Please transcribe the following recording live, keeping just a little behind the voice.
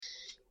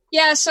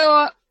Yeah,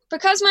 so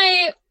because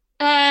my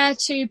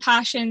two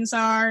passions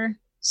are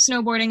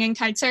snowboarding and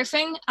kite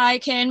surfing, I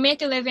can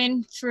make a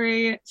living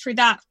through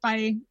that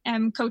by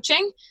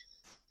coaching.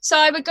 So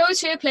I would go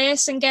to a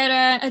place and get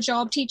a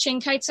job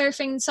teaching kite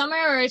surfing in summer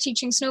or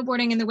teaching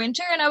snowboarding in the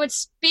winter, and I would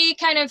be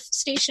kind of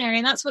stationary.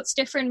 And that's what's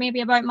different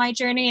maybe about my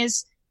journey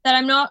is that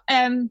I'm not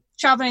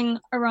traveling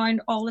around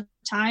all the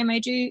time. I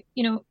do,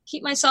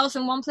 keep myself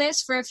in one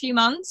place for a few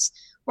months,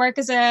 work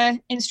as a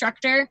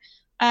instructor,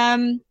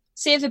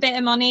 save a bit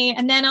of money,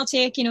 and then I'll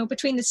take,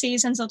 between the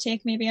seasons, I'll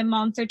take maybe a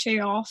month or two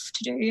off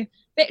to do a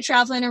bit of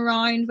traveling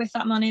around with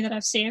that money that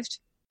I've saved.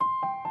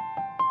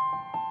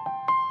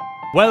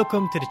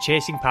 Welcome to the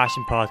Chasing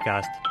Passion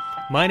podcast.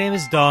 My name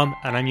is Dom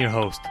and I'm your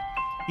host.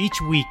 Each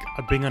week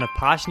I bring on a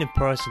passionate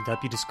person to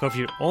help you discover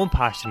your own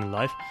passion in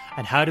life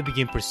and how to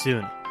begin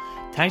pursuing it.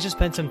 Thanks for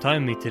spending some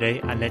time with me today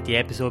and let the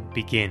episode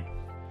begin.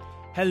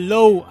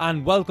 Hello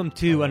and welcome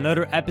to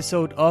another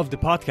episode of the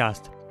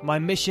podcast. My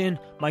mission,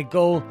 my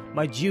goal,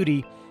 my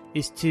duty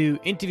is to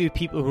interview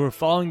people who are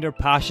following their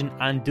passion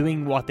and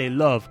doing what they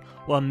love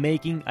while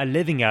making a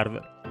living out of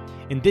it.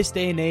 In this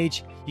day and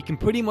age, you can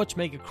pretty much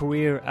make a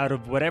career out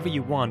of whatever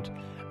you want,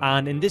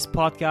 and in this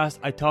podcast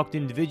I talk to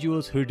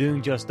individuals who are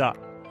doing just that.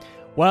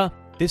 Well,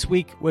 this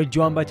week we're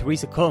joined by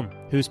Teresa Cullen,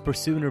 who's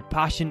pursuing her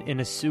passion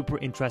in a super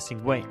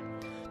interesting way.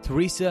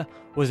 Teresa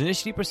was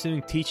initially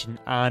pursuing teaching,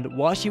 and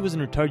while she was in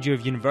her third year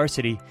of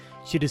university,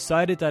 she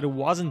decided that it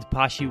wasn't the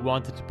path she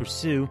wanted to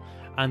pursue,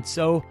 and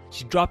so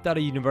she dropped out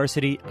of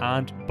university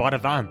and bought a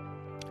van.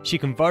 She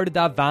converted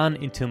that van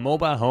into a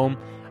mobile home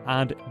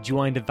and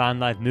joined the van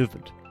life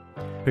movement.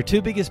 Her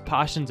two biggest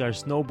passions are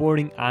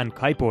snowboarding and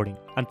kiteboarding,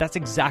 and that's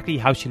exactly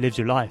how she lives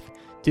her life,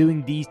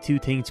 doing these two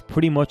things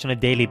pretty much on a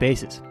daily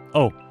basis.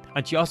 Oh,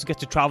 and she also gets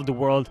to travel the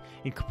world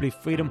in complete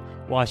freedom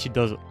while she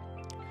does it.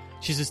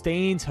 She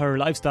sustains her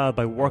lifestyle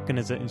by working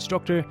as an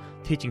instructor,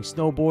 teaching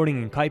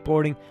snowboarding and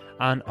kiteboarding,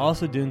 and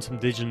also doing some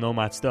digital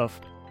nomad stuff.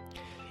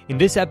 In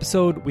this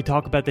episode, we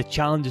talk about the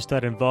challenges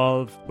that are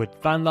involved with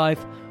van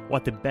life,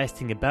 what the best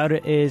thing about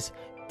it is,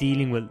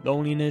 dealing with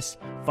loneliness,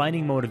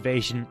 finding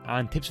motivation,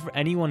 and tips for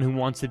anyone who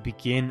wants to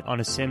begin on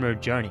a similar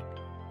journey.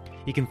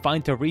 You can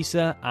find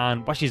Teresa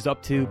and what she's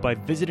up to by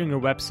visiting her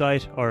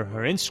website or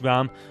her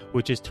Instagram,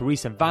 which is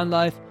Teresa Van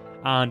Life,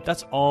 and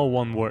that's all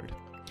one word.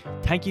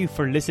 Thank you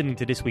for listening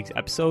to this week's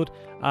episode,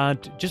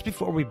 and just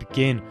before we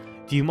begin,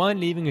 do you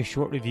mind leaving a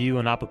short review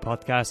on Apple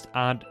Podcast?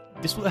 And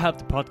this will help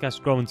the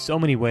podcast grow in so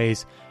many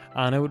ways,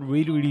 and I would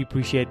really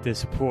appreciate the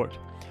support.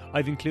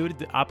 I've included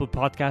the Apple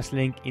Podcast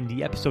link in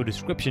the episode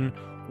description,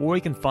 or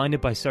you can find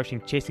it by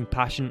searching Chasing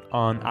Passion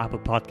on Apple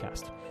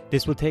Podcast.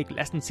 This will take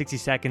less than 60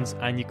 seconds,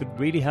 and you could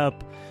really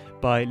help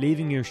by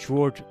leaving your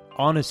short,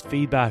 honest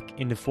feedback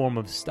in the form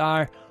of a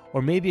star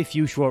or maybe a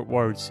few short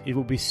words. It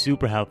will be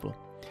super helpful.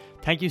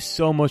 Thank you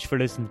so much for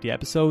listening to the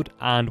episode,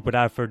 and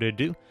without further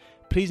ado,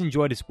 please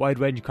enjoy this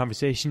wide-ranging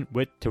conversation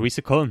with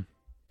Teresa Cullen.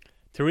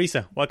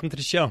 Teresa, welcome to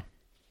the show.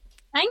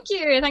 Thank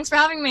you. Thanks for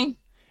having me.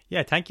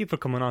 Yeah, thank you for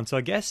coming on. So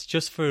I guess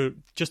just to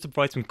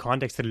provide some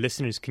context to the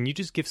listeners, can you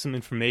just give some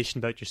information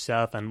about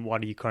yourself and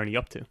what are you currently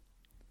up to?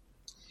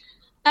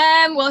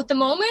 Well, at the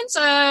moment,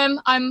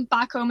 I'm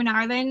back home in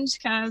Ireland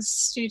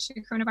because due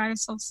to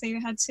coronavirus, obviously I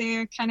had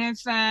to kind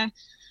of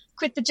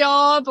quit the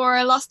job, or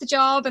I lost the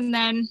job, and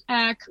then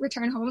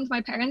return home to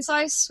my parents'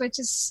 house, which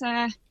is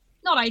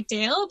not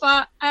ideal,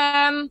 but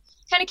kind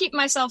of keeping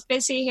myself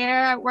busy here.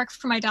 I work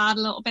for my dad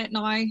a little bit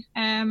now,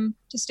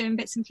 just doing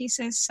bits and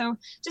pieces. So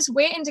just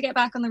waiting to get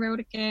back on the road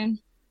again.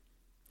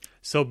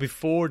 So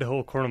before the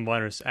whole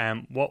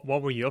coronavirus,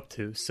 what were you up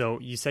to? So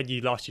you said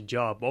you lost your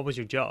job. What was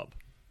your job?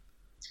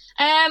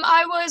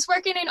 I was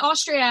working in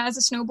Austria as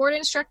a snowboard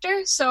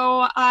instructor.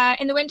 So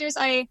in the winters,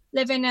 I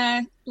live in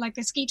a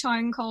ski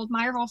town called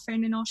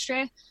Meyerhofen in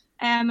Austria.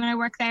 And I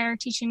work there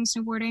teaching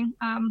snowboarding.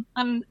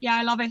 And yeah,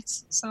 I love it.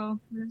 So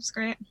it was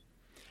great.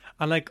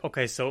 And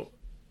okay, so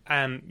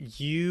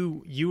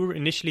you were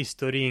initially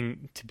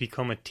studying to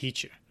become a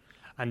teacher,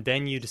 and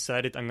then you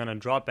decided I'm going to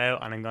drop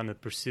out and I'm going to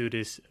pursue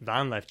this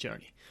van life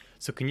journey.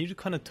 So can you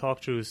kind of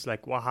talk through us,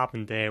 what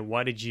happened there?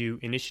 Why did you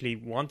initially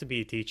want to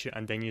be a teacher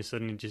and then you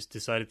suddenly just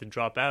decided to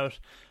drop out?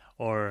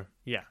 Or,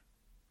 yeah,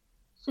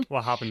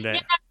 what happened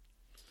there?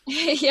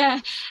 Yeah.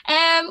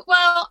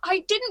 Well,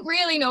 I didn't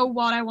really know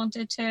what I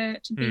wanted to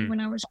be when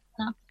I was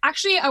growing up.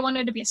 Actually, I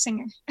wanted to be a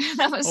singer.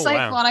 That was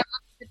wow. what I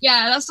wanted.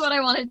 Yeah, that's what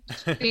I wanted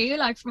to be,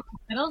 from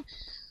middle.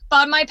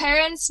 But my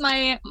parents,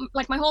 my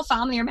whole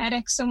family are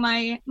medics. So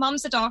my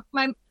mom's a doc,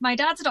 my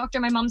dad's a doctor,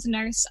 my mom's a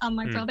nurse, and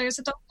my brother's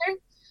a doctor.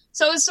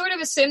 So it was sort of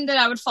assumed that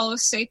I would follow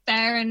suit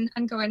there and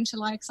go into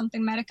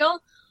something medical.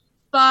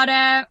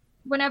 But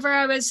whenever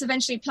I was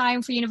eventually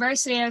applying for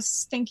university, I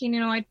was thinking,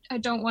 I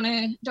don't want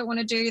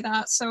to do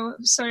that. So it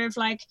was sort of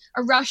like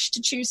a rush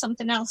to choose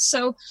something else.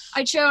 So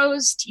I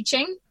chose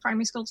teaching,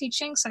 primary school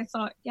teaching. So I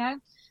thought, yeah,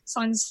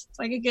 sounds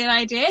like a good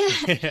idea.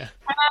 Yeah.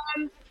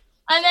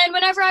 And then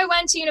whenever I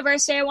went to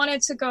university, I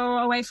wanted to go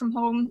away from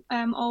home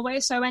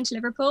always. So I went to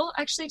Liverpool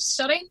actually to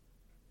study.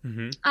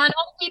 Mm-hmm. And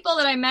all the people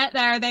that I met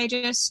there,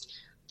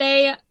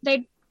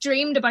 they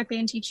dreamed about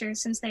being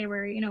teachers since they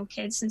were,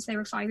 kids, since they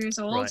were 5 years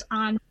old. Right.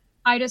 And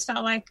I just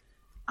felt like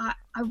that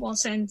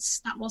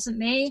wasn't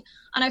me.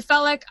 And I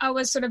felt like I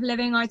was sort of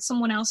living out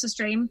someone else's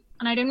dream.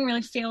 And I didn't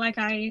really feel like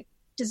I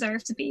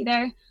deserved to be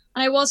there. And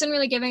I wasn't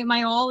really giving it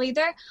my all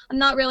either.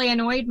 And that really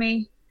annoyed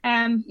me,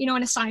 in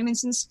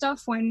assignments and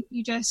stuff, when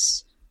you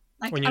just,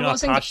 like, when you're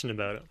not passionate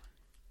about it.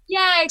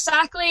 Yeah,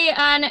 exactly.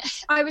 And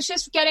I was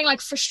just getting,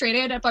 like,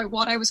 frustrated about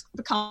what I was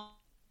becoming.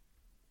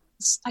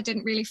 I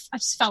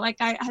just felt like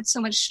I had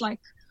so much, like,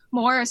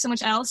 more or so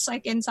much else,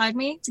 like, inside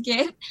me to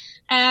give.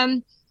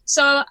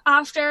 So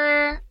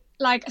after,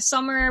 like, a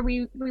summer,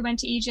 we went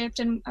to Egypt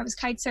and I was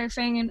kite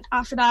surfing. And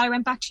after that, I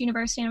went back to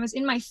university and I was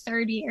in my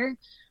third year.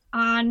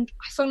 And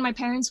I phoned my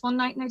parents one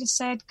night and I just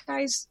said,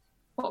 guys,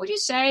 what would you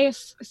say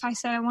if I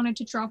said I wanted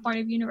to drop out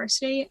of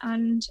university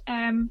and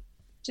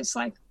just,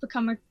 like,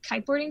 become a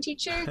kiteboarding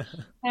teacher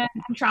and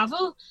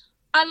travel?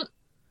 And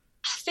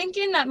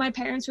thinking that my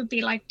parents would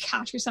be like,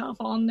 catch yourself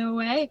on, no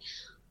way.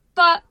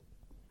 But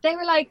they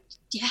were like,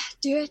 yeah,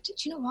 do it. Do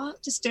you know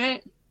what? Just do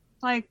it.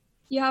 Like,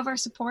 you have our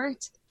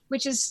support,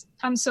 which is,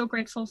 I'm so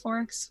grateful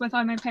for, because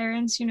without my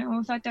parents,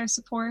 without their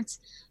support,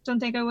 don't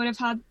think I would have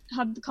had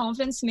the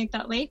confidence to make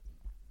that leap.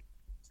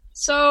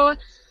 So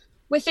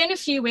within a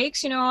few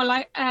weeks,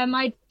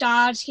 my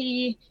dad,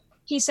 he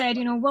said,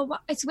 well,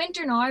 it's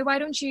winter now. Why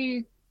don't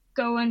you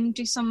go and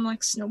do some,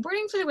 like,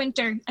 snowboarding for the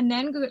winter and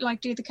then go,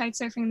 like, do the kite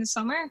surfing in the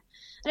summer?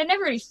 And I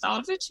never really thought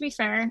of it, to be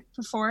fair,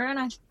 before. And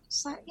I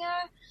was like,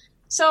 yeah.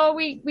 So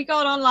we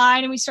got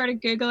online and we started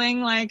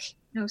Googling, like,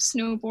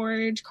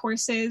 snowboard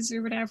courses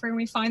or whatever. And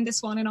we found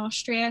this one in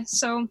Austria.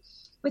 So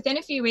within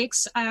a few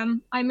weeks,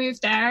 I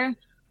moved there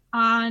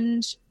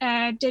and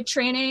did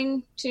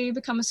training to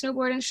become a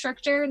snowboard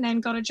instructor, and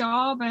then got a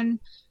job and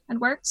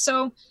worked.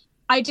 So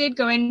I did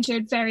go into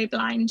it very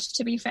blind,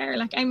 to be fair.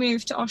 Like, I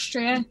moved to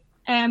Austria,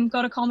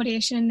 got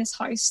accommodation in this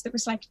house. There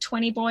was like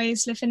 20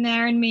 boys living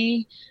there and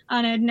me,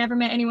 and I'd never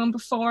met anyone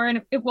before.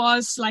 And it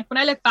was like, when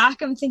I look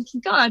back, I'm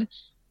thinking, God,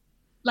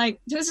 like,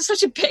 this is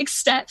such a big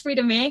step for me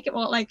to make at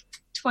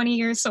 20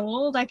 years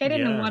old. Like, I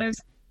didn't know what I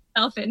was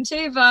myself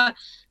into,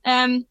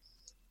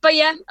 but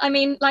yeah, I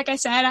mean, like I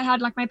said, I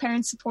had, like, my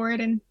parents'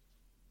 support, and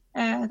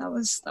that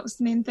was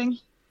the main thing.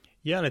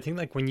 Yeah, and I think,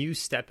 like, when you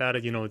step out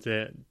of,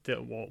 the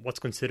what's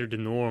considered the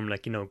norm,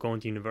 like, going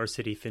to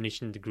university,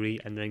 finishing a degree,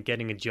 and then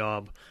getting a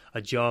job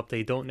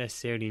they don't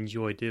necessarily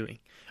enjoy doing.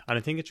 And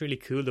I think it's really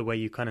cool the way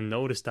you kind of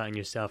notice that in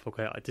yourself.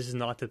 Okay, this is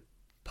not the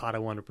path I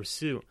want to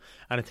pursue.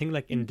 And I think,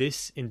 like, in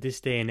this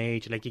day and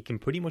age, like, you can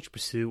pretty much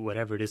pursue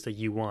whatever it is that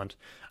you want,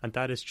 and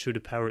that is through the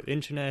power of the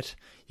internet.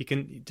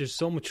 There's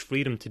so much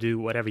freedom to do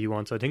whatever you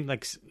want. So I think,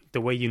 like, the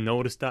way you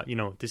notice that,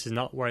 this is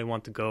not where I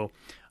want to go,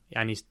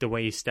 and the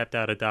way you stepped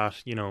out of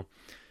that,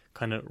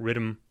 kind of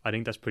rhythm, I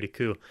think that's pretty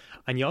cool.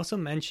 And you also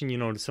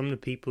mentioned, some of the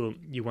people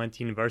you went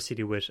to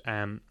university with,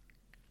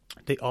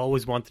 they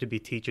always wanted to be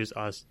teachers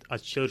as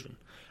children.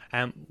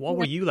 What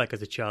were you like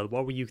as a child?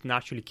 What were you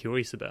naturally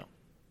curious about?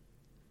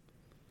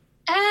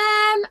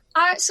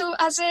 So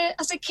as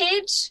a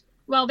kid,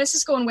 well, this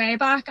is going way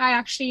back, I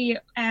actually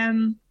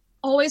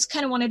always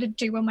kind of wanted to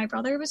do what my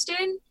brother was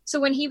doing. So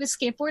when he was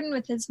skateboarding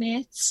with his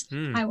mates,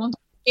 I wanted to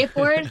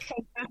skateboard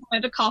because I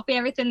wanted to copy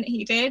everything that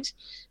he did.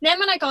 And then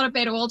when I got a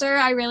bit older,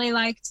 I really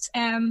liked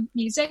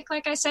music.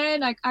 Like I said,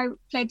 like, I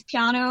played the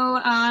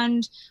piano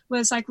and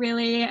was, like,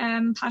 really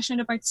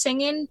passionate about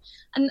singing.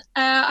 And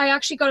I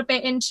actually got a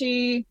bit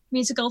into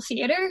musical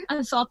theatre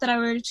and thought that I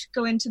would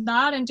go into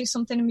that and do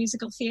something in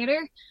musical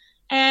theatre.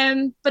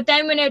 But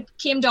then when it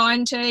came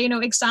down to,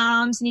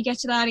 exams, and you get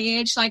to that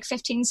age, like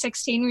 15,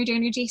 16, you're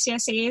doing your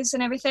GCSEs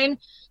and everything,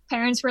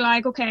 parents were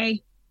like,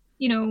 okay,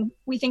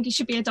 we think you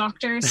should be a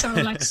doctor. So,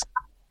 like,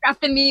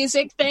 scrap the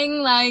music thing,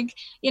 like,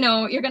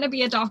 you're going to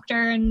be a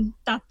doctor, and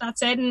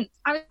that's it. And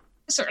I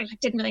was sort of, like,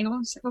 didn't really know. I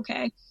was like,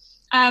 okay.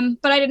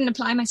 But I didn't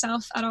apply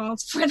myself at all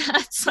for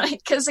that.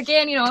 Like, because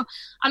again,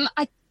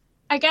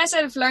 I guess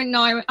I've learned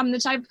now, I'm the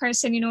type of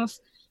person,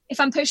 if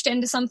I'm pushed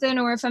into something,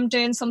 or if I'm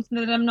doing something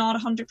that I'm not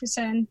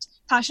 100%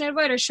 passionate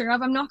about or sure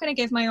of, I'm not going to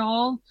give my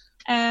all.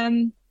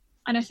 And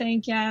I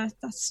think, that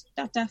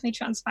definitely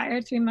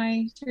transpired through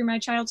my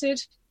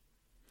childhood.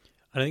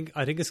 I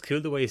think it's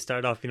cool the way you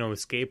start off, with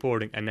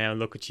skateboarding, and now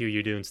look at you,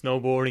 you're doing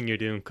snowboarding, you're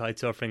doing kite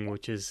surfing,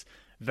 which is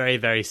very,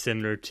 very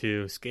similar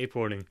to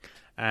skateboarding.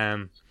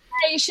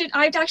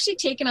 I've actually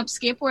taken up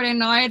skateboarding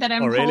now that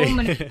I'm home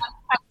and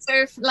I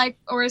surf, like,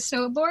 or a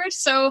snowboard.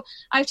 So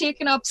I've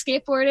taken up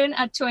skateboarding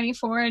at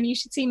 24, and you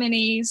should see my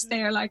knees.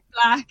 They're, like,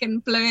 black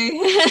and blue.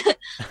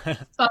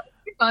 So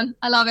it's fun.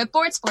 I love it.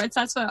 Board sports.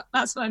 That's what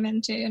I'm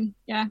into. And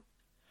yeah.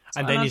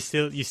 And then you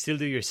still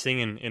do your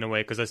singing in a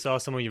way, because I saw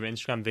some of your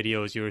Instagram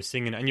videos. You were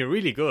singing, and you're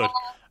really good.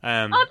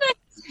 Yeah.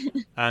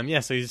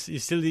 So you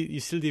still do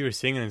your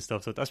singing and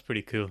stuff. So that's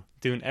pretty cool.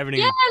 Doing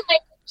everything. Yeah.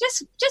 Like,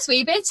 just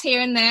wee bits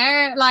here and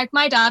there. Like,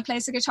 my dad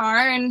plays the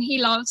guitar, and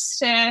he loves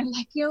to,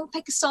 like,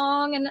 pick a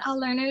song and I'll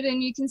learn it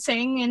and you can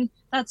sing, and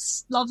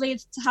that's lovely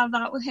to have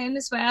that with him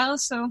as well.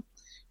 So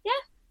yeah,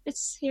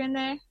 it's here and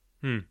there.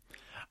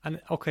 And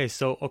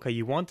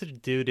you wanted to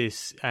do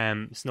this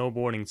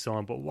snowboarding and so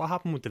on, but what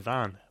happened with the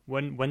van?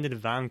 When did the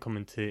van come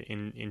into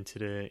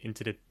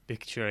the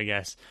picture, I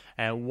guess?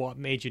 What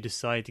made you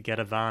decide to get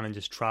a van and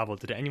just travel?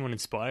 Did anyone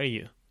inspire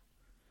you?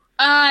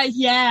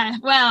 Yeah.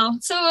 Well,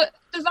 so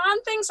the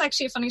van thing's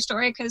actually a funny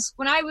story, because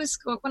when I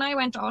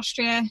went to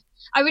Austria,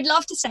 I would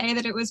love to say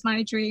that it was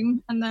my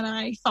dream and that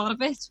I thought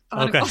of it,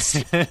 but it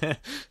wasn't.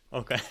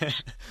 Okay.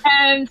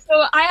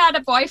 So I had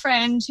a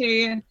boyfriend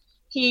who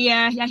he's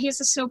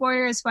a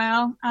snowboarder as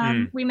well.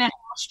 We met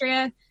in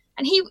Austria,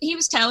 and he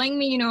was telling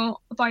me,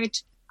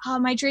 about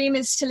my dream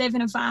is to live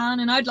in a van,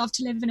 and I'd love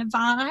to live in a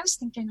van. And I was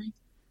thinking, like,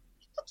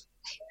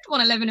 who would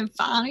want to live in a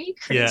van? Are you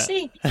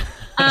crazy? Yeah.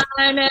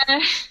 And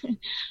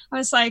I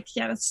was like,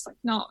 yeah, that's like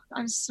not.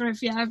 I was sort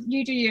of, yeah,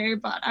 you do you,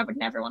 but I would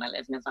never want to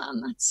live in a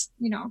van. That's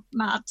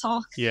mad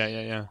talk.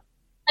 Yeah.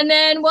 And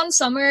then one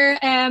summer,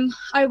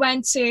 I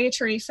went to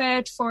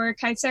Tarifa for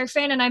kite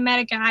surfing, and I met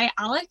a guy,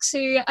 Alex,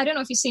 who, I don't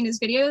know if you've seen his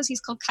videos.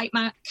 He's called Kite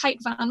Van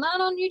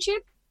Man on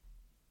YouTube.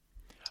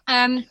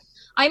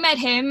 I met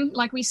him,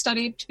 like, we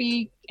studied to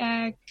be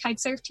kite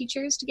surf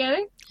teachers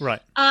together.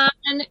 Right.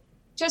 And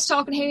just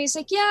talking to him, he's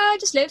like, yeah, I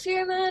just live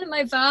here, man, in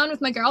my van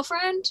with my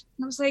girlfriend.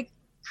 And I was like,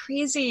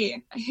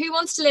 crazy. Who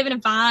wants to live in a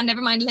van?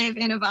 Never mind live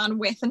in a van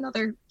with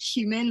another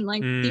human,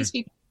 like these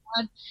people.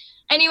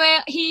 Anyway,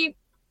 he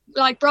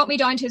brought me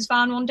down to his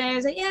van one day. I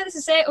was like, yeah, this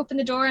is it. Opened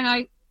the door, and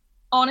I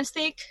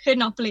honestly could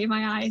not believe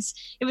my eyes.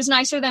 It was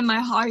nicer than my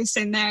house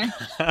in there.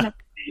 I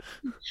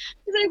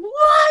was like,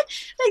 what?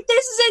 Like,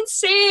 this is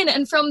insane.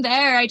 And from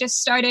there, I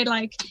just started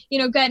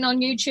getting on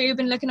YouTube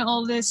and looking at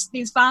all these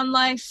van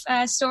life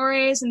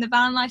stories and the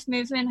van life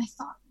movement. I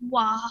thought,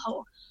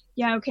 wow,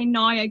 yeah, okay,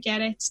 now I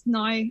get it.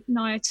 Now I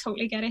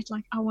totally get it.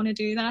 Like, I want to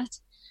do that.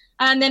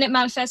 And then it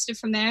manifested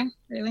from there,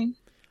 really.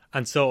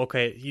 And so,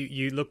 okay,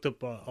 you looked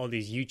up all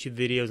these YouTube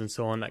videos and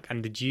so on, like,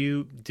 and did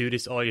you do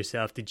this all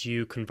yourself? Did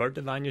you convert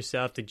the van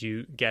yourself? Did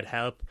you get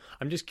help?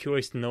 I'm just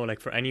curious to know,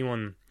 like, for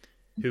anyone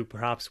who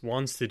perhaps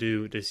wants to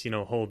do this,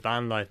 whole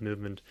van life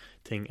movement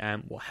thing,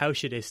 how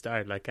should they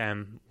start? Like,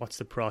 what's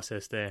the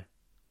process there?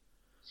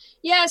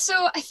 Yeah,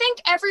 so I think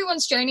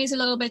everyone's journey is a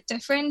little bit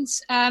different,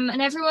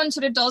 and everyone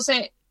sort of does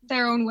it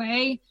their own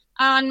way.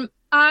 And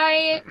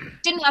I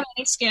didn't have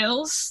any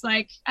skills.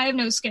 Like, I have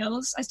no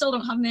skills. I still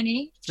don't have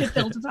many to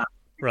build a van.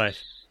 Right.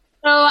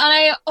 So, and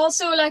I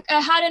also, I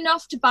had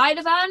enough to buy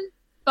the van,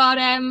 but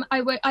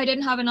I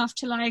didn't have enough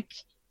to,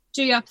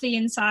 do up the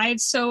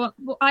inside. So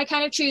I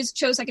kind of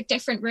chose a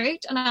different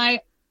route, and I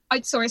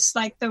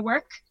outsourced, the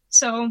work.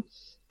 So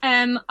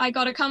I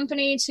got a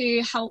company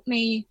to help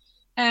me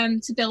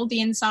to build the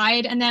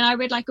inside, and then I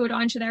would, go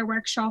down to their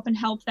workshop and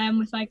help them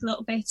with,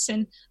 little bits.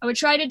 And I would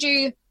try to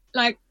do,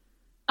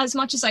 as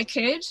much as I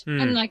could,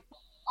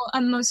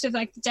 and most of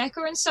the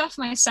decor and stuff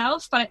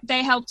myself, but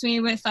they helped me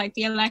with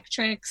the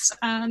electrics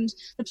and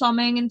the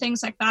plumbing and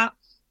things like that.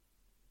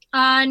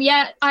 And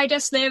yeah, I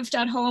just lived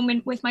at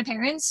home with my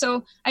parents,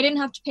 so I didn't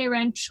have to pay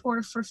rent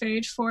or for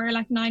food for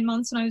 9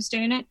 months when I was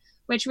doing it,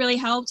 which really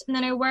helped. And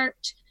then I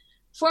worked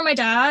for my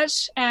dad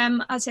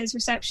as his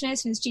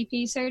receptionist in his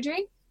GP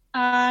surgery,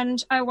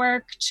 and I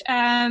worked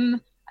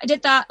I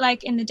did that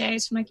in the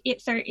days from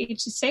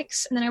 8:30 to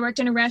 6, and then I worked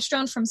in a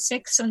restaurant from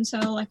 6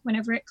 until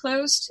whenever it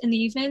closed in the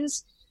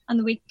evenings and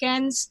the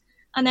weekends.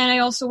 And then I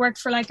also worked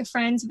for a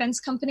friend's events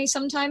company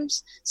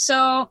sometimes.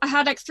 So I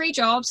had 3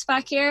 jobs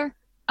back here,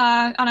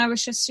 and I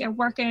was just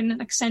working,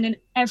 sending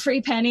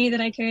every penny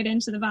that I could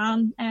into the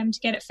van to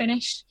get it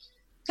finished.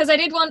 Because I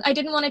didn't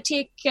want to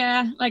take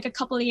a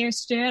couple of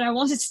years to do it. I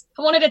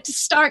wanted it to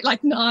start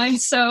now.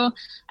 So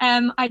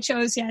I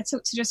chose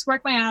to just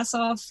work my ass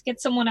off,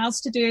 get someone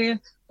else to do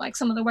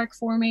some of the work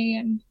for me,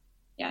 and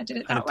I did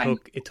it that way.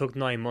 It took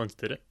 9 months,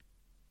 did it?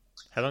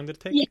 How long did it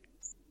take?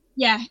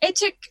 Yeah, it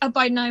took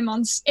about 9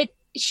 months. It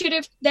should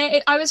have.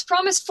 I was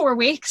promised 4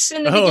 weeks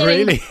in the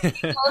beginning.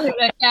 Oh,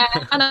 really?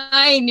 Yeah, and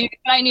I knew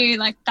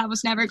that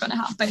was never going to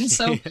happen.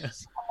 So.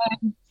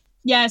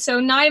 So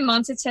 9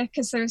 months it took,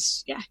 because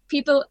there's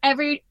people,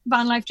 every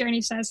van life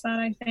journey says that.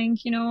 I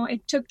think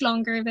it took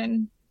longer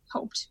than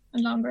hoped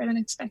and longer than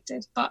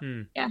expected, but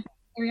here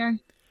we are.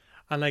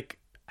 And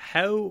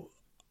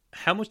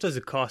how much does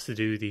it cost to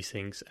do these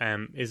things?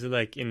 Is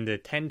it in the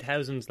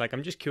 10,000s?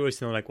 I'm just curious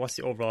to know what's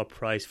the overall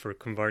price for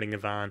converting a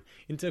van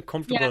into a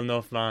comfortable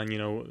enough van,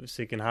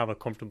 so you can have a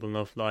comfortable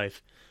enough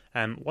life.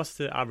 What's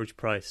the average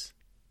price?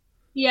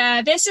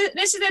 Yeah, this is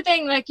the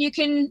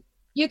thing.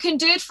 You can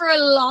do it for a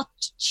lot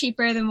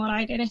cheaper than what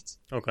I did it.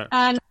 Okay.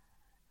 And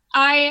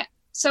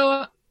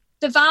so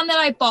the van that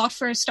I bought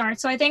for a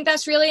start, so I think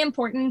that's really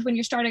important when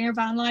you're starting your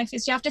van life,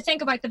 is you have to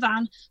think about the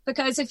van.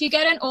 Because if you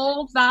get an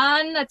old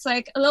van that's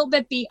a little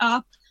bit beat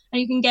up, and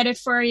you can get it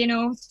for,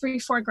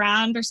 3-4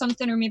 grand or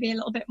something, or maybe a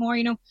little bit more,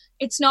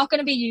 it's not going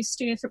to be used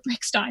to if it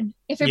breaks down.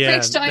 If it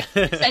breaks down,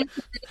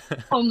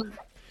 it's homeless.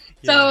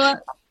 So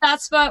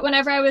that's what,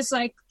 whenever I was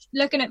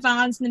looking at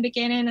vans in the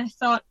beginning, I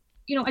thought,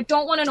 I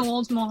don't want an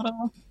old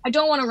model. I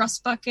don't want a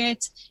rust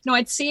bucket.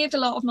 I'd saved a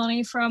lot of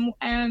money from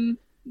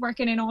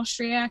working in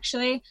Austria,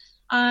 actually.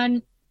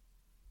 And,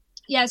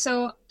 yeah,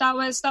 so that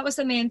was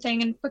the main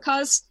thing. And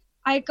because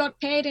I got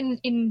paid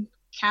in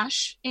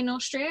cash in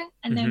Austria,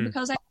 and then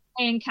because I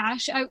pay in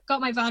cash, I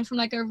got my van from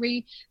like a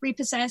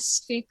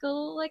repossessed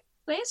vehicle like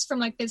place from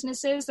like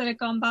businesses that had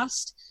gone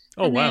bust.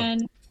 Oh, and wow. then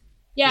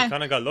You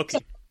kind of got lucky.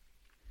 So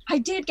I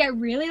did get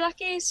really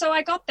lucky. So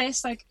I got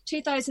this like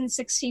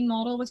 2016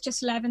 model with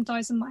just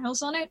 11,000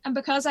 miles on it. And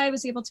because I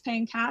was able to pay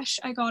in cash,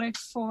 I got it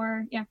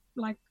for, 10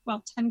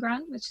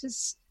 grand, which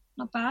is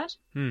not bad.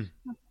 Not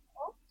bad at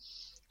all.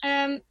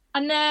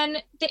 And then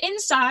the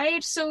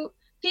inside, so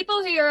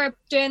people who are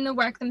doing the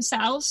work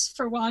themselves,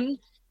 for one,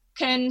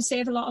 can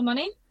save a lot of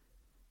money.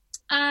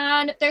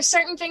 And there's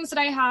certain things that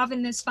I have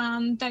in this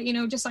van that,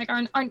 just like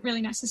aren't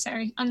really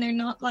necessary. And they're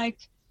not like,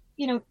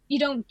 you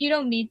don't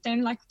need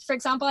them. Like, for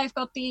example, I've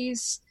got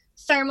these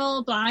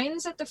thermal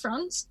blinds at the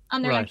front,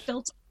 and they're like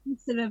built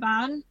into the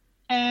van.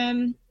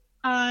 And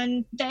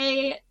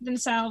they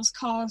themselves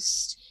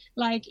cost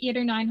like £800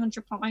 or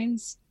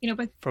 £900,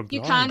 but for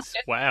you blinds.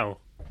 can't. Wow.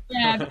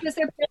 Yeah, because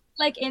they're built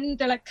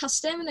they're like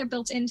custom, and they're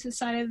built into the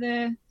side of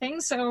the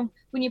thing. So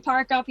when you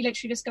park up, you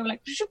literally just go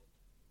like,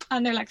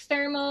 and they're like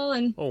thermal,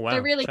 and oh wow,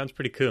 they're really sounds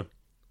pretty cool.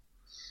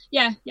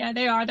 Yeah,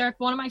 they are. They're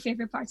one of my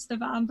favorite parts of the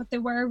van, but they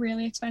were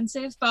really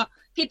expensive. But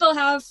people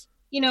have,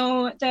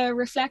 the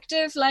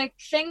reflective like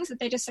things that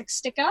they just like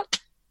stick up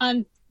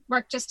and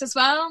work just as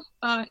well.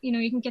 But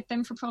you can get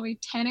them for probably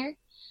tenner.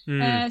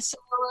 So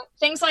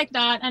things like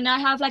that. And I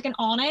have like an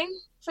awning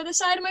for the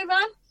side of my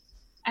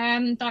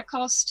van. That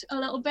cost a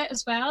little bit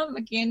as well.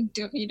 Again,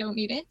 you don't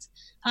need it.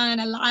 And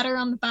a ladder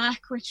on the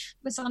back, which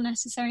was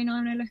unnecessary now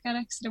when I look at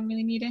it, because I don't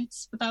really need it.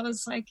 But that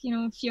was like,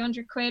 a few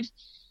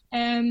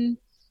 £100.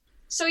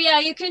 So yeah,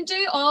 you can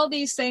do all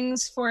these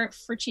things for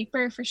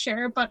cheaper, for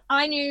sure. But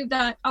I knew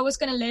that I was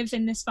going to live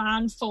in this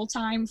van full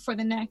time for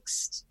the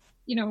next,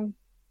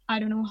 I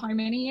don't know how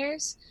many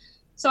years.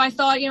 So I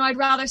thought, I'd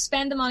rather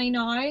spend the money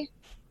now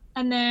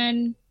and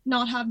then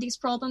not have these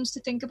problems to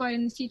think about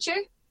in the future.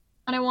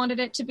 And I wanted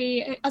it to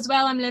be, as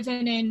well, I'm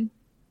living in,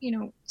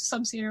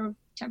 sub-zero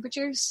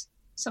temperatures.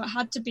 So it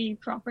had to be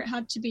proper. It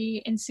had to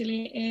be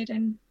insulated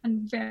and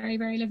very,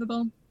 very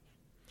livable.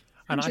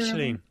 And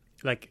actually,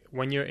 like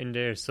when you're in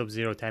their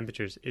sub-zero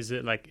temperatures, is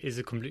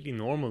it completely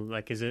normal?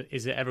 Like, is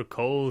it ever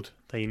cold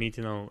that you need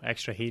to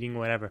extra heating,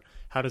 whatever?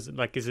 How does it,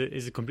 like, is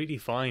it completely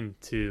fine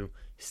to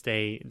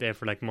stay there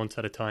for like months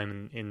at a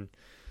time in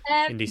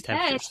these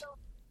temperatures? So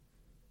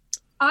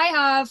I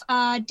have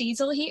a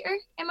diesel heater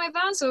in my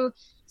van. So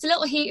it's a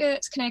little heater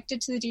that's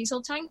connected to the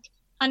diesel tank,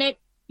 and it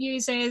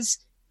uses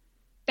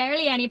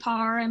barely any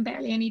power and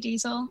barely any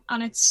diesel.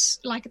 And it's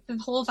like the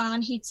whole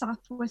van heats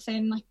up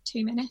within like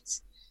 2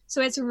 minutes.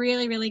 So it's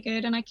really, really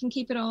good, and I can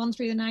keep it on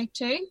through the night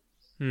too.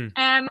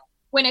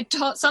 When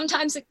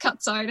sometimes it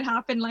cuts out. It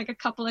happened like a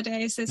couple of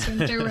days this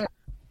winter where it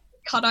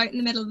cut out in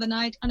the middle of the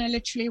night, and I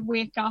literally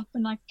wake up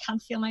and like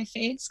can't feel my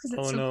face because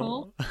it's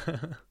cold.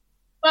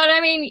 But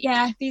I mean,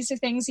 yeah, these are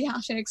things you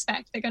have to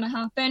expect. They're going to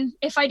happen.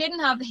 If I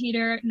didn't have the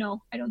heater,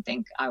 no, I don't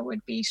think I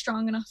would be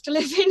strong enough to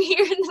live in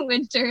here in the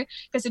winter,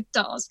 because it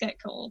does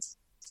get cold.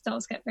 It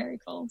does get very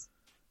cold.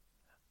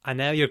 And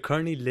now you're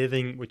currently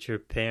living with your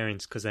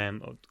parents because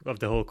of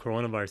the whole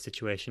coronavirus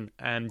situation.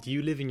 Do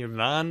you live in your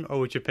van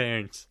or with your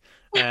parents?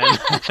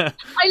 I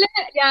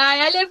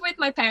live with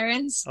my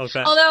parents.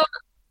 Okay. Although,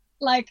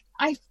 like,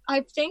 I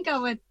think I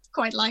would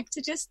quite like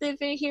to just live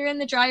here in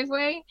the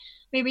driveway,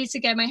 maybe to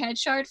get my head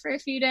showered for a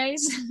few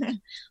days.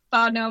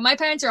 But no, my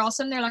parents are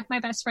awesome. They're like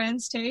my best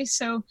friends too.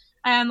 So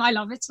I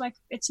love it. Like,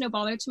 it's no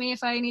bother to me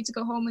if I need to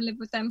go home and live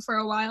with them for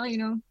a while,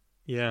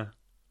 Yeah.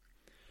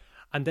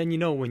 And then,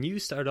 when you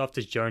started off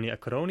this journey, I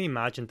could only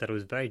imagine that it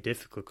was very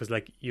difficult because,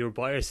 like, you're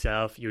by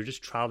yourself, you're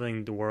just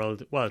traveling the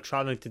world,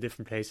 traveling to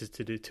different places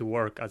to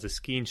work as a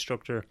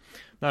snowboard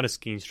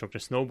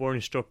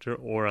instructor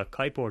or a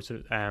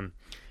kiteboard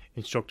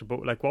instructor.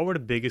 But, like, what were the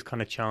biggest kind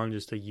of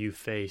challenges that you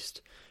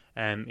faced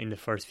in the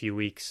first few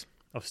weeks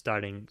of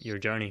starting your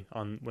journey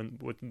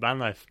with van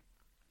life?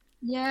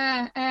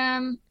 Yeah,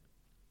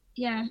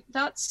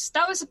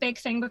 that was a big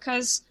thing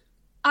because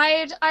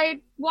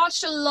I'd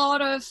watched a lot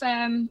of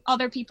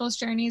other people's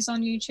journeys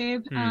on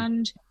YouTube,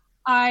 and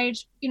I'd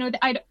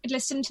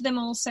listen to them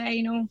all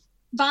say,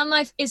 van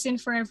life isn't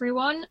for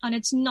everyone, and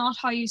it's not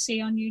how you see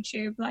on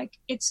YouTube. Like,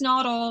 it's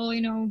not all,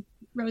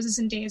 roses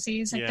and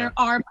daisies. Like, there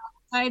are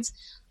bad sides.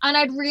 And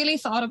I'd really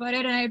thought about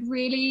it, and I'd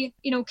really,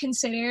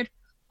 considered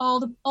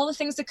all the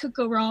things that could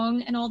go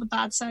wrong and all the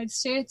bad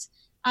sides to it.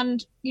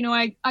 And,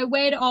 I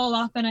weighed it all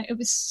up, and it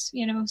was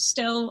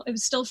still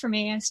for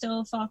me. I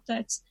still thought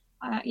that,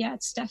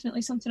 it's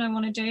definitely something I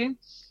want to do.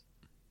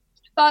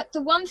 But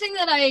the one thing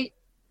that I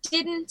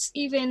didn't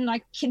even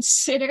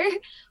consider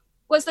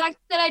was that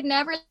I'd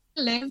never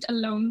lived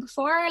alone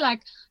before.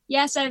 Like,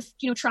 yes, I've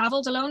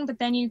traveled alone, but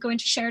then you go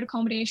into shared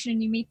accommodation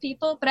and you meet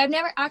people. But I've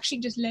never actually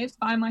just lived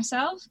by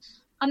myself.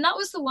 And that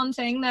was the one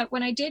thing that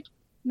when I did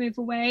move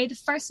away, the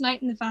first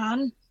night in the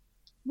van,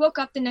 woke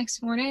up the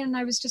next morning and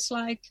I was just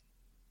like,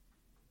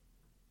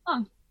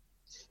 oh,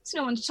 there's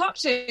no one to talk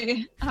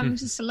to. I'm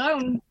just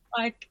alone.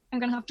 like, I'm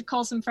going to have to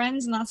call some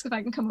friends and ask if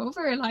I can come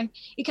over. Like,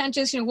 you can't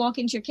just, walk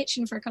into your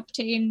kitchen for a cup of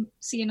tea and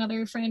see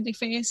another friendly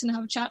face and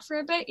have a chat for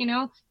a bit,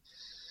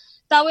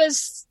 That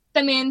was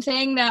the main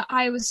thing that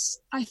I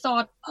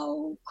thought,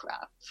 oh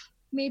crap,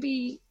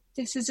 maybe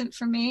this isn't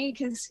for me,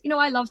 because,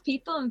 I love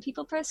people. I'm a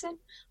people person.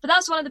 But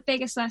that's one of the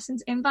biggest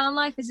lessons in van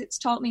life, is it's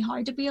taught me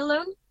how to be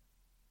alone.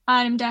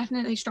 And I'm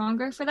definitely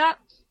stronger for that.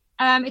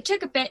 It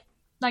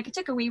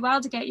took a wee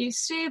while to get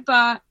used to,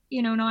 but,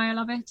 now I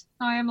love it.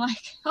 Now I'm like,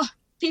 oh,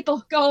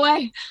 people, go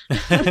away.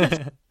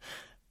 And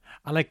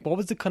like, what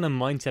was the kind of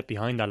mindset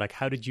behind that? Like,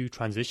 how did you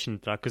transition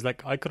to that? Because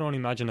like, I could only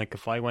imagine, like,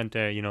 if I went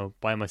there,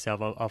 by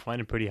myself, I'll find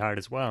it pretty hard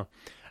as well.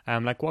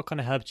 Like, what kind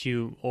of helped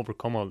you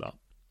overcome all that?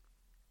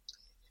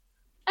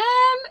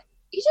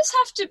 You just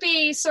have to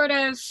be sort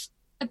of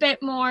a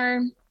bit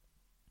more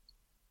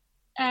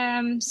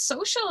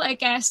social, I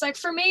guess. Like,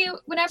 for me,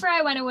 whenever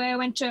I went away, I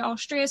went to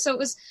Austria, so it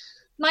was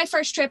my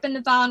first trip in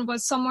the van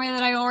was somewhere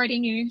that I already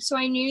knew. So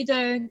I knew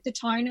the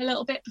town a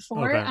little bit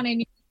before, and I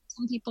knew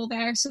some people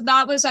there. So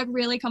that was like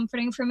really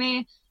comforting for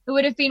me. It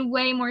would have been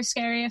way more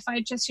scary if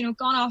I'd just,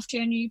 gone off to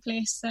a new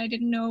place that I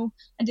didn't know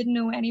and didn't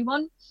know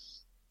anyone.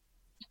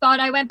 But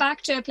I went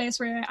back to a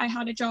place where I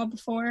had a job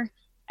before.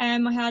 I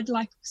had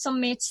like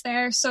some mates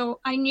there.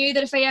 So I knew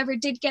that if I ever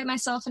did get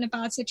myself in a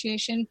bad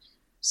situation,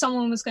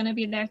 someone was going to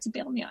be there to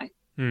bail me out.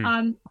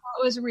 It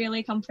was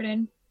really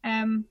comforting.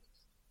 And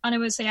it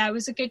was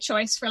a good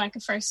choice for like a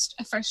first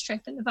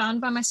trip in the van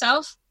by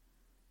myself.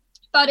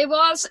 But it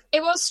was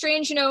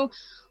strange,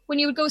 when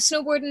you would go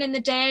snowboarding in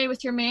the day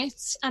with your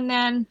mates, and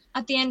then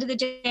at the end of the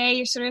day,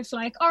 you're sort of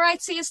like, all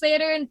right, see you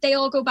later. And they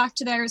all go back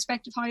to their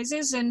respective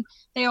houses and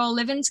they all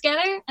live in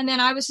together. And then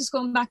I was just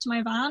going back to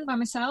my van by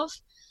myself.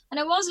 And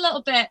it was a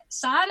little bit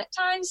sad at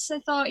times. I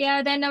thought,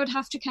 then I would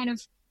have to kind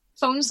of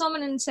phone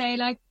someone and say,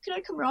 like, could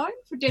I come round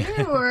for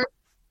dinner?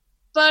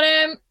 But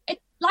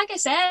like I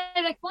said,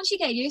 like, once you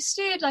get used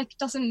to it, like, it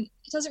doesn't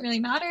really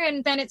matter.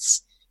 And then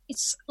it's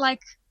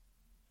like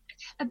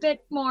a bit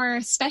more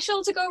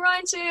special to go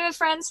round to a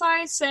friend's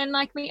house and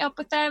like meet up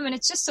with them. And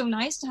it's just so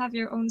nice to have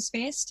your own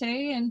space too,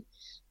 and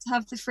to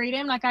have the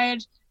freedom. Like, I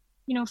had,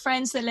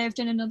 friends that lived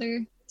in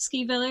another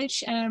ski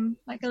village,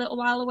 like a little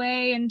while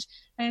away,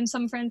 and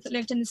some friends that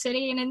lived in the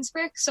city in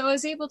Innsbruck. So I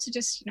was able to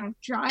just,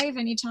 drive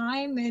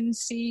anytime and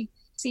see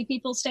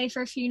people stay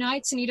for a few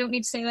nights, and you don't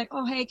need to say like,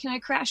 oh, hey, can I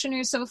crash on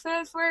your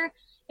sofa for,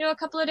 a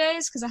couple of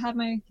days, because I had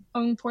my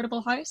own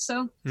portable house.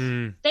 So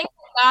things like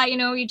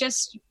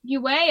that,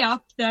 you weigh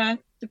up the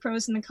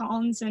pros and the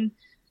cons, and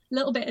a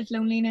little bit of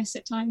loneliness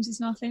at times is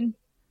nothing.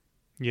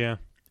 Yeah.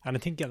 And I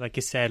think, like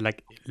you said,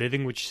 like,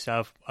 living with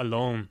yourself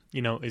alone,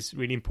 is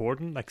really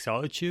important, like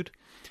solitude.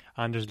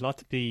 And there's a lot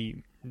to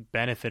be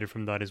benefited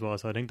from that as well.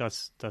 So I think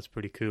that's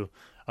pretty cool.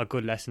 A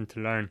good lesson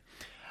to learn.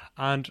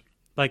 And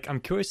like,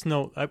 I'm curious to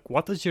know, like,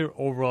 what does your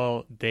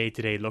overall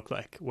day-to-day look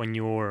like when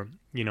you're,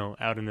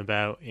 out and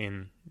about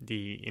in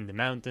the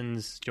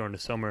mountains during the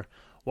summer?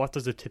 What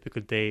does a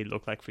typical day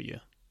look like for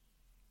you?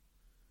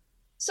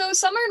 So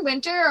summer and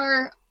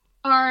winter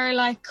are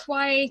like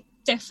quite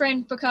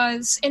different,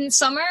 because in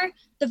summer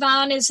the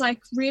van is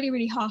like really,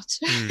 really hot.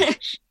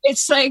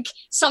 It's like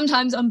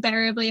sometimes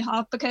unbearably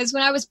hot, because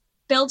when I was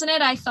building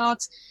it, I thought,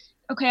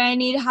 okay, I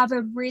need to have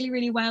it really,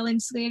 really well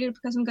insulated,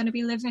 because I'm going to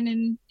be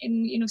living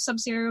in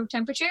sub-zero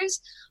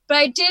temperatures. But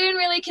I didn't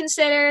really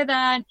consider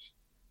that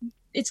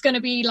it's going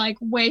to be like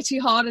way too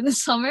hot in the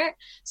summer.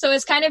 So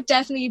it's kind of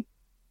definitely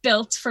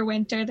built for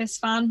winter, this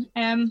van.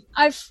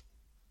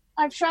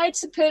 I've tried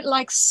to put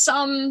like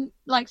some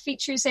like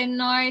features in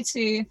now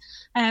to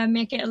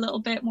make it a little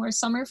bit more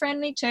summer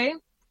friendly too.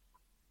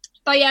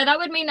 But yeah, that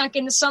would mean like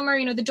in the summer,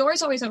 the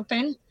door's always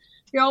open.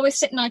 You're always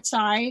sitting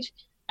outside.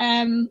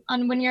 And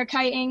when you're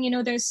kiting,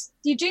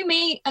 you do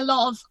meet a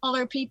lot of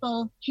other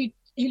people who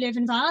live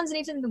in vans, and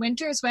even in the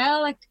winter as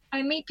well. Like,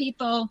 I meet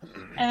people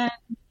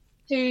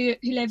who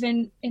live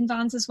in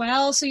vans as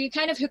well. So you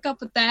kind of hook up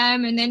with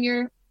them, and then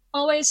you're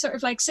always sort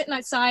of like sitting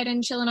outside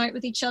and chilling out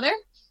with each other.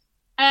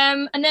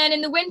 And then in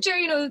the winter,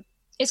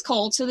 it's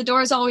cold, so the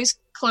door is always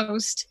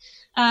closed,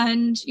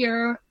 and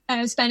you're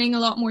spending a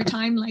lot more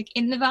time like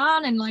in the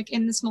van and like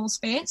in the small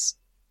space.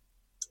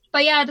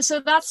 But yeah, so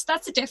that's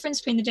the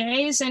difference between the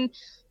days. And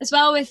as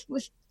well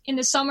with in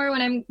the summer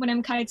when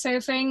I'm kite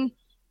surfing,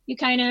 you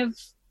kind of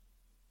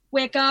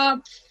wake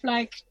up,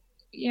 like,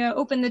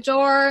 open the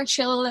door,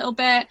 chill a little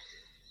bit,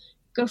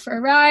 go for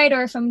a ride,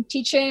 or if I'm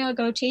teaching, I'll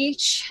go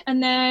teach,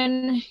 and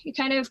then you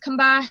kind of come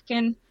back,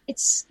 and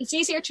it's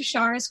easier to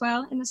shower as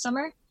well in the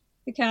summer,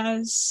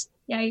 because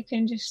you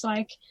can just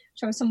like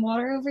throw some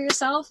water over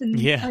yourself and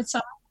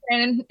outside,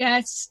 and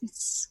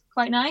it's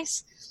quite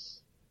nice.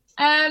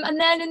 And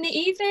then in the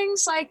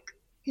evenings, like,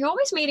 you're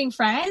always meeting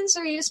friends,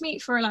 or you just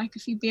meet for like a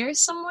few beers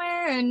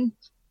somewhere, and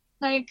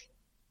like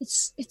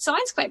it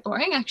sounds quite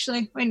boring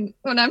actually when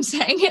I'm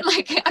saying it.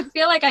 Like, I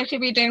feel like I should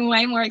be doing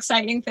way more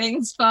exciting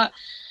things, but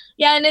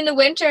yeah. And in the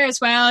winter as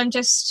well,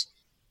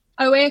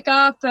 I wake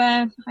up,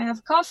 I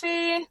have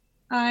coffee,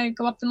 I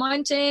go up the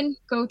mountain,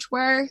 go to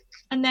work,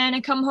 and then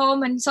I come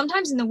home. And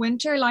sometimes in the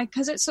winter, like,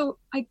 because it's so,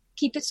 I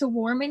keep it so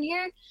warm in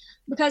here,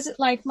 because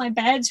like my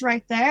bed's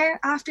right there.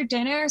 After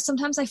dinner,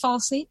 sometimes I fall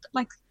asleep at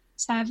like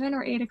 7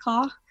 or 8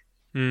 o'clock.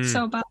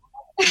 So bad.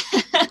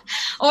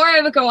 Or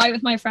I would go out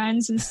with my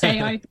friends and stay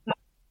out at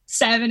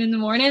 7 in the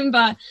morning.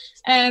 But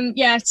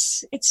yeah,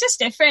 it's just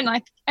different.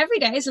 Like every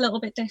day is a little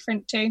bit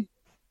different too.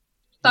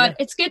 But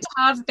it's good to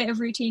have a bit of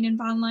routine in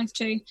van life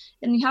too.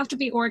 And you have to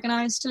be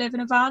organised to live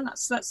in a van.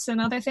 That's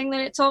another thing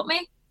that it taught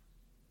me.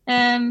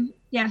 Yeah,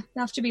 you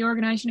have to be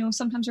organised. You know,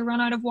 sometimes you run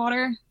out of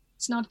water.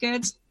 It's not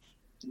good.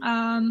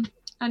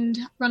 And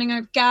running out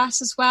of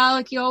gas as well.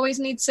 Like you always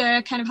need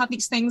to kind of have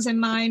these things in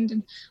mind,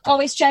 and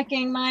always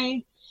checking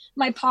my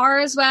power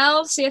as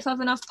well, see if I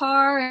have enough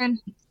power. And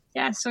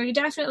yeah, so you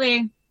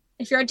definitely,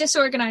 if you're a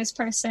disorganised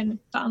person,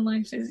 van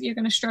life you're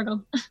going to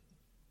struggle.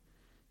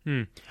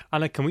 And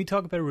like, can we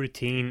talk about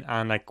routine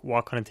and like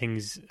what kind of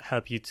things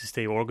help you to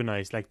stay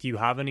organized? Like, do you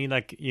have any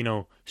like, you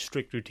know,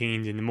 strict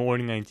routines? In the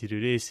morning I need to do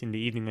this, in the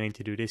evening I need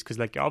to do this, because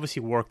like you're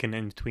obviously working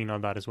in between all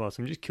that as well.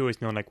 So I'm just curious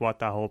to know like what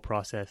that whole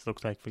process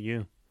looks like for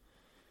you.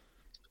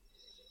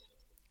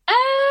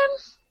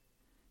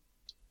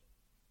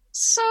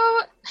 So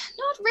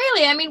not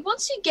really. I mean,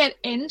 once you get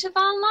into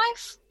van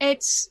life,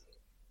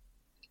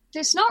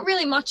 there's not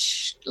really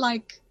much,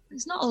 like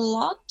there's not a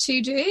lot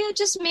to do.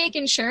 Just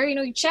making sure, you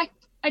know,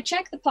 I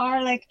check the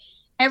power like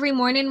every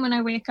morning when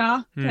I wake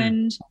up,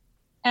 and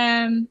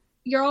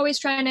you're always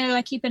trying to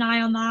like keep an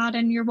eye on that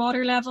and your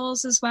water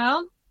levels as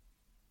well.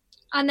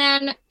 And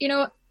then, you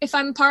know, if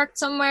I'm parked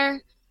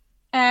somewhere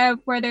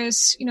where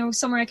there's, you know,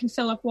 somewhere I can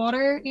fill up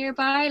water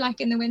nearby, like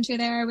in the winter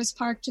there, I was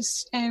parked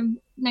just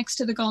next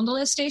to the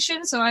gondola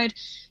station. So I'd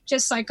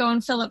just like go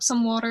and fill up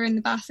some water in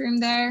the bathroom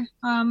there,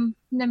 and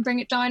then bring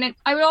it down. And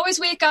I would always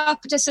wake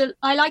up,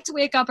 I like to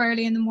wake up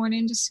early in the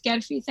morning just to get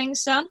a few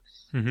things done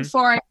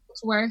before I go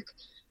to work.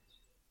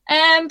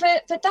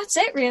 But that's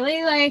it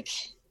really. Like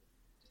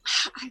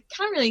I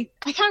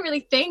can't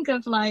really think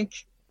of like,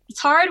 it's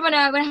hard when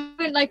I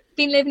haven't like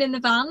been living in the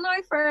van now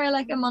for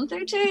like a month or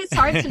two. It's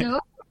hard to know.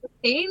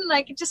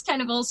 Like it just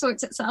kind of all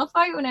sorts itself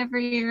out whenever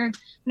you're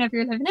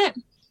living it.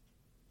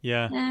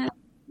 Yeah.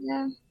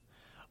 Yeah.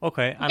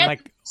 Okay. And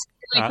like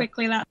really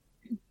quickly that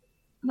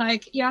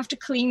like you have to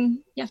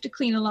clean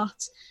a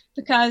lot,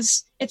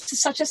 because it's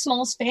such a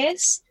small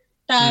space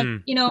that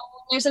you know,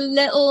 there's a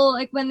little,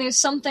 like when there's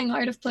something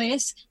out of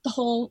place, the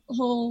whole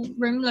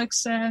room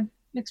looks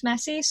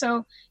messy.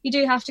 So you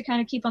do have to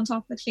kind of keep on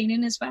top of the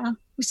cleaning as well,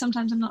 which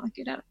sometimes I'm not that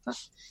good at it, but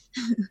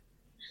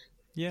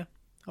yeah.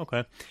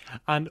 Okay.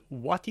 And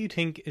what do you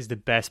think is the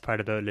best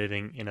part about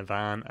living in a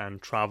van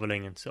and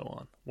traveling and so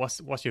on?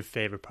 What's your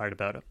favorite part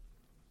about it?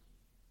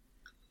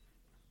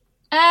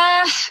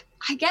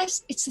 I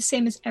guess it's the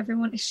same as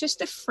everyone. It's just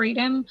the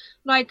freedom.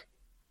 Like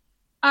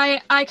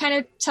I kind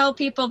of tell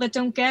people that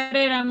don't get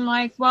it, I'm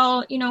like,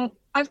 well, you know,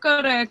 I've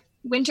got a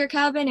winter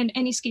cabin in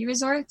any ski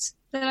resort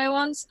that I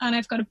want, and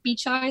I've got a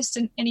beach house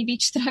in any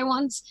beach that I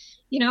want,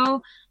 you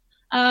know.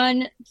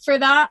 And for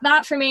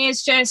that for me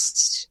is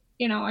just,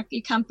 you know,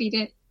 you can't beat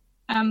it.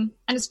 And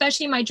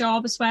especially my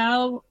job as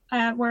well,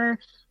 where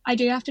I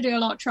do have to do a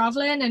lot of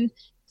traveling, and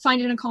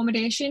finding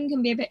accommodation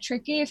can be a bit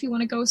tricky if you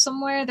want to go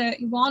somewhere that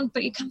you want,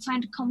 but you can't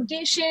find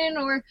accommodation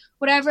or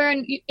whatever.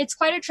 And it's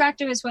quite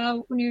attractive as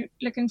well when you're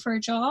looking for a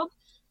job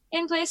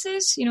in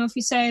places. You know, if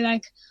you say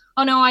like,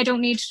 oh no, I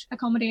don't need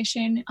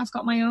accommodation, I've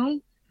got my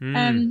own.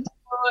 So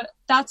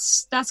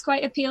that's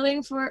quite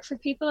appealing for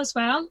people as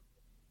well.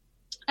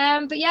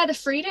 But yeah, the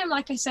freedom,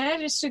 like I said,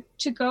 just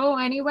to go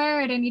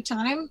anywhere at any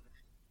time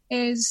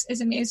is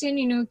amazing.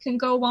 You know, you can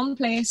go one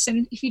place,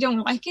 and if you don't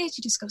like it,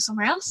 you just go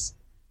somewhere else.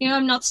 You know,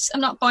 I'm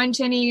not bound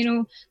to any, you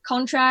know,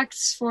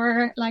 contracts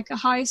for like a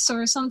house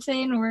or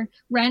something, or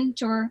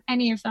rent or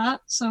any of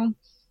that. So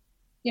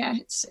yeah,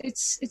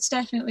 it's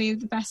definitely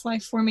the best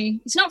life for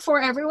me. It's not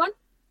for everyone.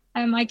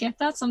 I get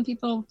that. Some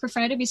people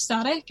prefer to be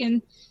static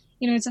and,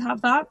 you know, to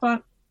have that,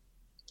 but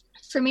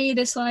for me,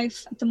 this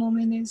life at the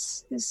moment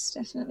is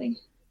definitely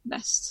the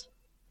best.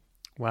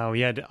 Wow,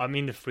 yeah, I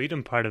mean, the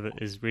freedom part of it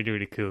is really,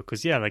 really cool.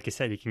 Because, yeah, like you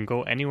said, you can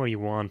go anywhere you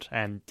want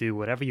and do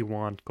whatever you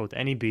want, go to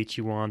any beach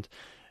you want.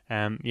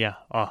 Yeah,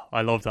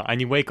 I love that.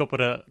 And you wake up with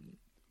a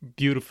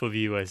beautiful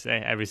view, I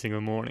say, every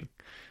single morning.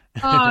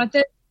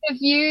 The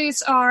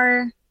views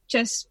are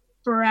just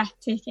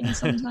breathtaking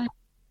sometimes.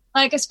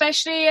 Like,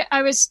 especially,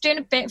 I was doing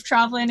a bit of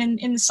traveling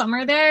in the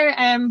summer there,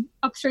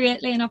 up through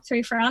Italy and up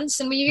through France.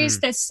 And we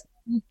used this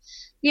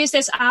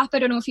app. I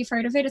don't know if you've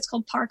heard of it. It's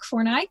called Park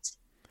Fortnite.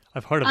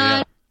 I've heard of it,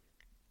 yeah.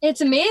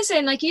 It's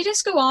amazing. Like, you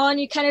just go on,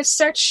 you kind of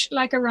search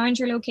like around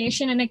your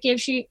location, and it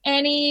gives you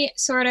any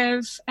sort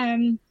of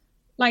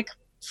like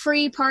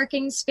free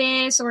parking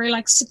space or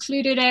like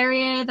secluded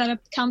area that a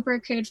camper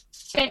could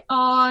fit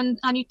on,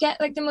 and you get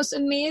like the most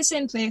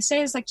amazing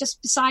places, like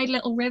just beside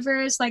little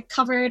rivers, like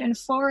covered in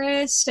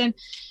forest. And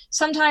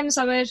sometimes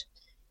I would,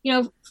 you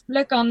know,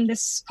 look on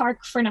this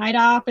Park Fortnite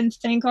app and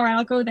think, oh,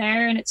 I'll go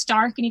there, and it's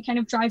dark, and you kind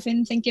of drive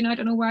in thinking, I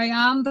don't know where I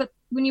am. But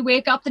when you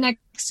wake up the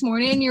next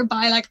morning, you're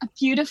by like a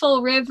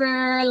beautiful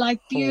river,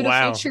 like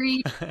beautiful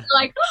trees,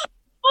 like,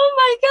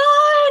 Oh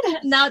my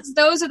God. And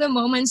those are the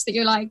moments that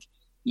you're like,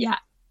 yeah,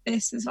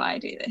 this is why I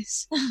do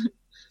this.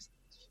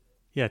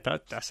 Yeah,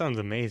 that sounds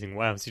amazing.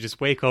 Wow. So you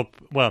just wake up,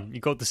 well, you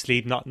go to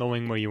sleep not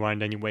knowing where you are,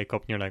 and then you wake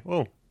up and you're like,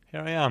 oh,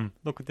 here I am.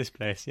 Look at this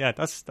place. Yeah,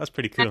 that's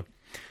pretty cool.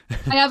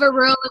 I have a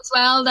rule as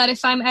well that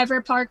if I'm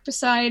ever parked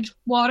beside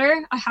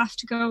water, I have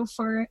to go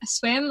for a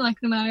swim, like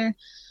no matter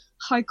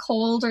how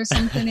cold or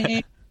something it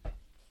is.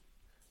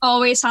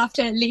 Always have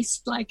to at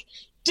least like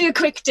do a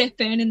quick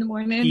dip in the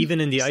morning. Even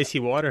in the icy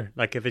water,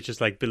 like if it's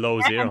just like below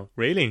zero.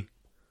 Really?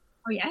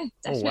 Oh yeah,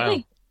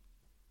 definitely.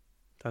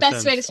 Oh, wow.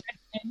 Best way to start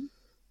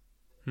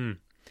it.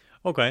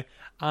 Okay.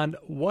 And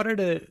what are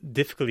the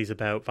difficulties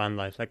about van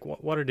life? Like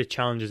what are the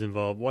challenges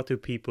involved? What do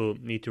people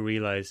need to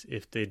realize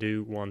if they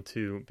do want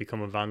to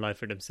become a van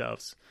lifer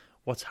themselves?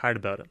 What's hard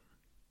about it?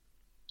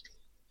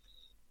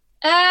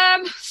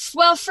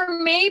 Well, for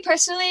me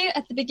personally,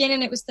 at the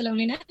beginning, it was the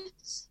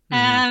loneliness,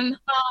 and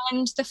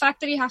the fact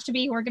that you have to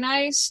be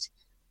organized.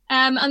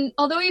 And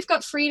although you've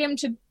got freedom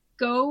to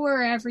go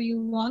wherever you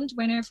want,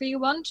 whenever you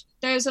want,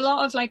 there's a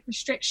lot of like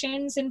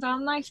restrictions in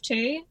van life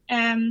too.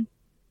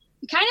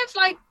 You kind of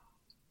like,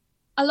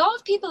 a lot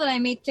of people that I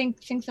meet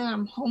think that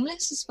I'm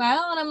homeless as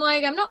well, and I'm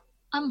like,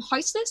 I'm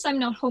houseless. I'm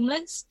not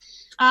homeless.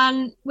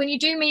 And when you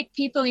do meet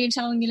people, and you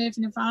tell them you live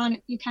in a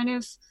van, you kind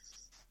of,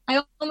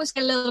 I almost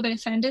get a little bit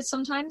offended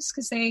sometimes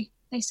because they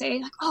say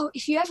like, oh,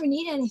 if you ever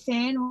need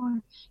anything,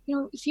 or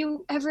if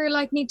you ever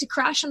like need to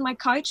crash on my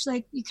couch,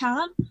 like you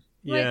can.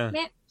 Yeah. Like,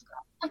 mate,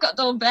 I've got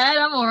the old bed.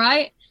 I'm all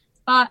right.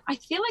 But I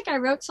feel like I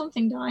wrote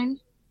something down.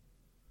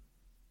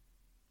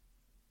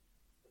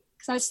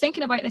 Because I was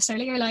thinking about this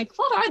earlier, like,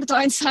 what are the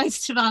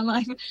downsides to van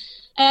life?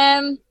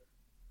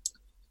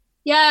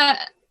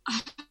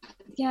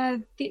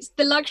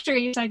 The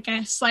luxuries, I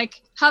guess,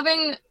 like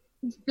having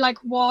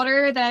like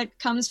water that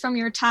comes from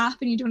your tap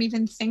and you don't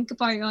even think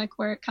about like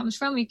where it comes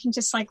from. You can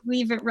just like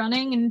leave it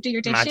running and do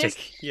your dishes. Magic,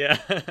 yeah.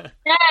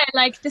 Yeah,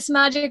 like this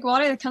magic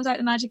water that comes out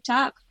the magic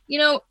tap.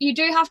 You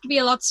do have to be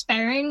a lot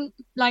sparing,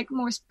 like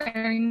more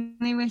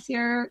sparingly with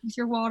your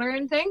water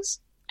and things.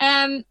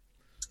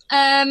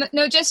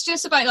 No,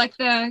 just about like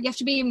you have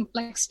to be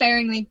like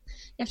sparingly. You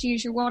have to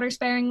use your water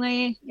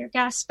sparingly, your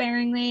gas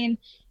sparingly, and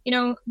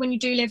when you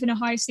do live in a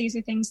house, these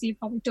are things that you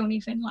probably don't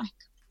even like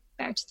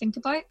bear to think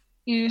about.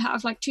 You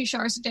have like 2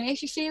 showers a day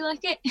if you feel like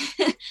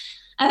it.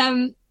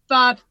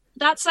 But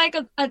that's like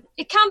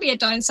it can be a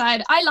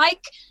downside. I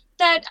like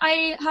that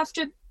I have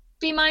to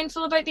be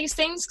mindful about these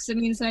things because it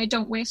means that I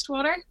don't waste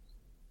water.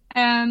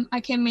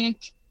 I can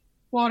make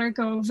water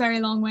go a very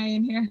long way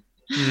in here.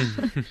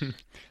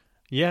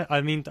 Yeah,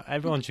 I mean,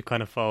 everyone should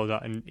kind of follow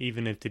that, and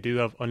even if they do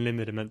have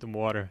unlimited amount of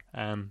water,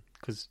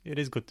 because it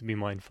is good to be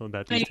mindful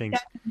about these things.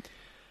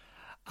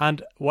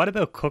 And what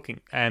about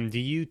cooking? Do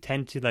you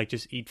tend to like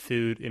just eat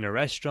food in a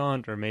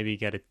restaurant, or maybe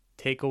get a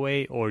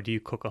takeaway, or do you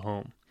cook at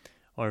home,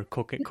 or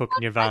cook in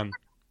your van?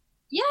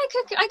 Yeah,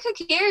 I cook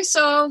here.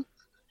 So,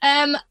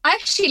 I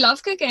actually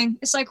love cooking.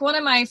 It's like one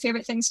of my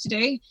favorite things to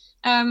do.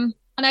 And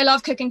I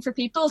love cooking for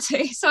people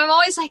too. So I'm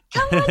always like,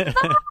 come on,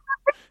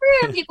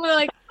 and people are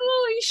like,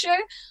 oh, are you sure?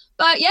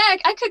 But yeah,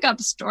 I cook up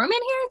a storm in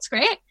here. It's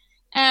great.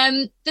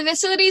 The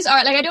facilities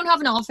are like, I don't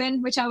have an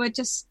oven, which I would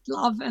just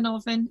love an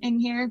oven in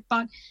here,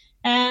 but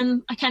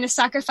I kind of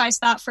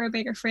sacrificed that for a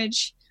bigger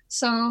fridge.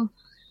 So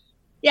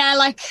yeah,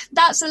 like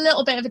that's a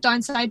little bit of a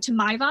downside to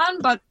my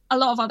van, but a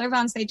lot of other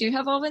vans, they do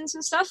have ovens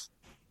and stuff.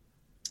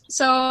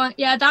 So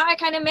yeah, that I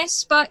kind of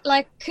miss, but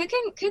like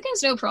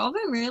cooking's no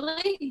problem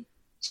really.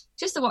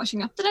 Just the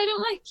washing up that I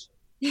don't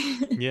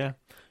like. Yeah.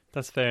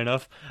 That's fair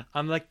enough.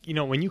 I'm like,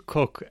 when you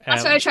cook...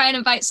 That's why I try and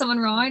invite someone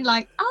around,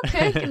 like, I'll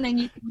cook, and then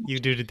you... You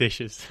do the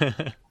dishes.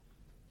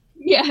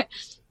 Yeah.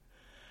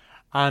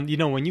 And,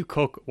 when you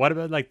cook, what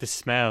about, like, the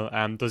smell?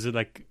 Does it,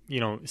 like,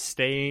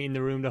 stay in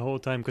the room the whole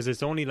time? Because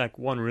it's only, like,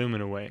 one room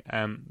in a way.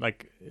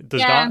 Like,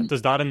 does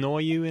that annoy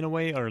you in a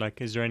way? Or,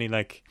 like, is there any,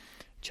 like,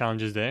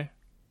 challenges there?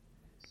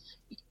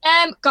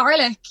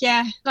 Garlic,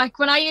 yeah. Like,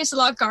 when I use a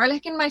lot of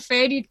garlic in my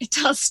food, it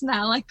does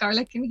smell like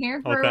garlic in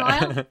here for a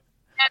while.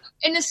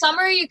 In the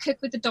summer, you cook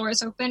with the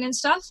doors open and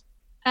stuff.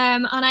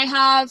 And I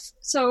have,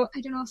 so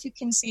I don't know if you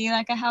can see,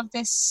 like I have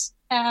this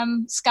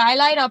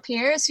skylight up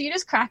here. So you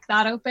just crack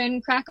that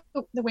open, crack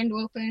the window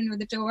open or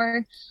the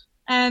door.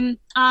 And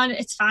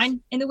it's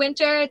fine. In the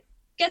winter, it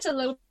gets a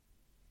little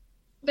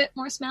bit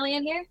more smelly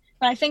in here.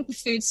 But I think the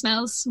food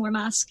smells more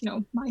mask,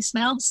 my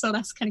smell. So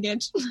that's kind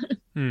of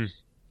good.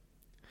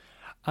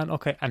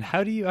 And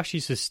how do you actually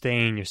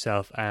sustain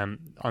yourself on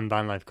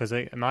van life? Because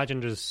I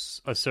imagine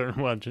there's a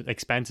certain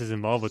expenses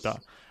involved with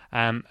that.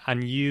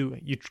 And you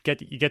get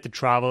to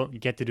travel, you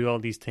get to do all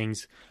these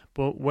things,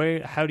 but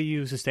how do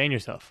you sustain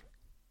yourself?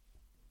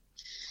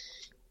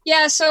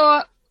 Yeah,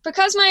 so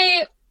because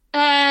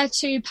my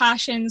 2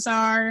 passions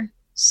are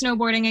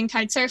snowboarding and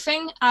kite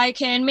surfing, I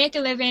can make a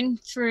living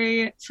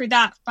through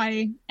that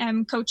by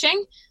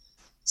coaching.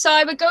 So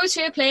I would go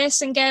to a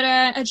place and get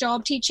a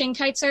job teaching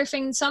kite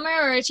surfing in summer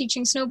or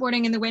teaching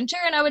snowboarding in the winter,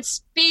 and I would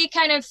be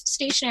kind of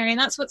stationary. And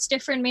that's what's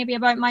different maybe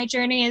about my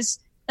journey is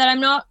that I'm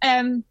not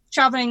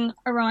traveling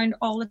around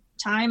all the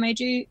time. I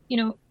do,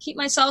 keep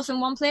myself in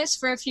one place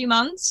for a few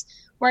months,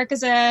 work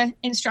as a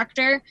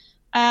instructor,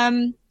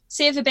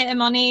 save a bit of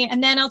money,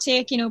 and then I'll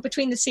take,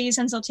 between the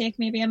seasons, I'll take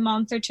maybe a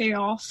month or two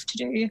off to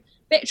do a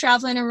bit of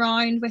traveling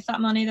around with that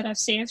money that I've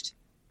saved.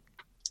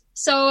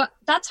 So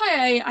that's how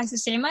I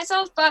sustain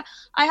myself. But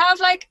I have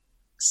like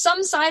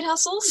some side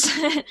hustles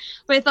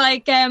with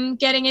like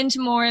getting into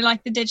more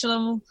like the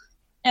digital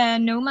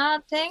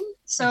nomad thing.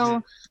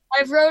 So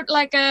I've wrote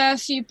like a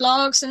few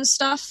blogs and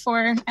stuff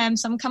for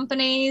some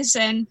companies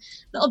and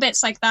little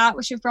bits like that,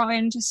 which have brought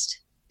in just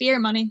beer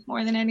money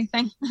more than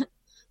anything.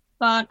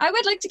 But I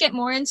would like to get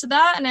more into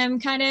that, and I'm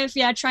kind of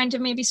trying to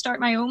maybe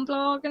start my own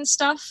blog and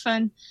stuff,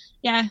 and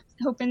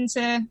hoping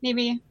to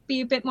maybe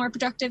be a bit more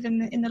productive in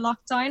the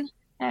lockdown.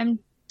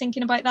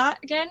 Thinking about that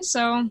again.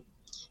 So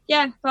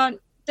but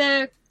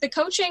the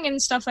coaching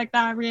and stuff like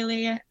that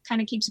really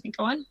kind of keeps me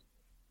going.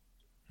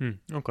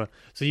 Okay.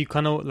 So you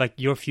kind of like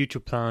your future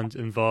plans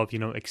involve,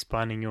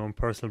 expanding your own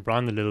personal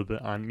brand a little bit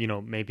and,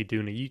 maybe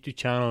doing a YouTube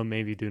channel,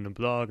 maybe doing a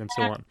blog and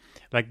so on.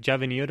 Like, do you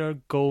have any other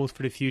goals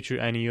for the future?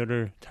 Any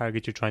other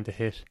targets you're trying to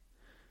hit?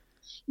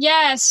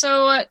 Yeah,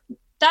 so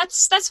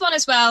that's one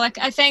as well. Like,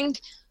 I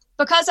think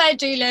because I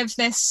do live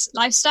this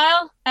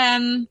lifestyle,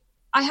 I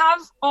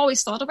have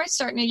always thought about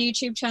starting a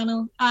YouTube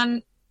channel.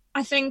 And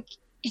I think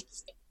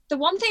it's the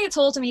one thing it's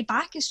holding me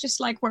back is just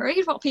like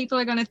worried what people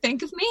are going to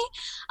think of me.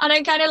 And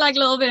I'm kind of like a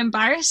little bit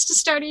embarrassed to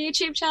start a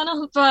YouTube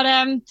channel. But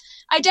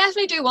I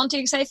definitely do want to,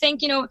 because I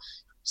think,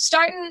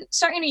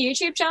 starting a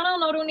YouTube channel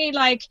not only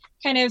like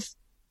kind of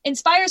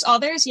inspires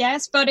others,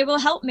 yes, but it will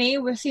help me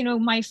with,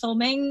 my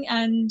filming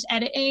and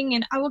editing,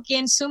 and I will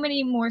gain so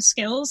many more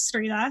skills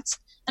through that.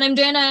 And I'm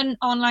doing an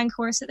online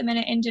course at the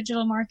minute in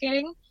digital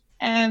marketing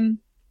and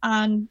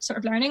sort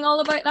of learning all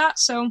about that.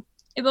 So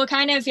it will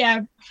kind of,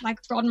 like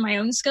broaden my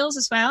own skills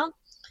as well.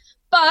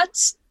 But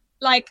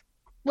like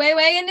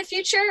way in the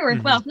future, or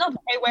well, not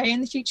way in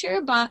the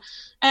future, but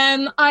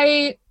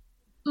my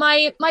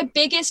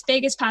biggest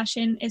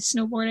passion is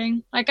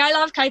snowboarding. Like, I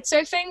love kite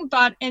surfing,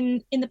 but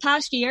in the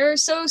past year or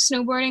so,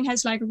 snowboarding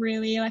has like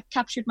really like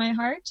captured my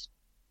heart.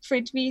 For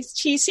it to be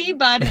cheesy,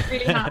 but it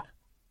really has.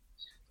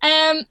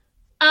 And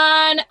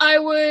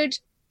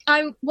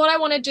what I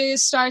want to do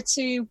is start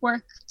to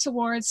work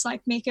towards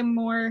like making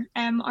more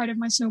out of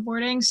my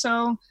snowboarding.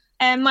 So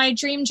my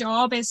dream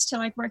job is to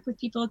like work with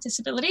people with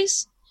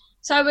disabilities.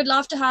 So I would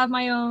love to have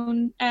my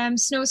own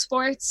snow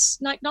sports,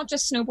 not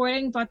just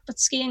snowboarding, but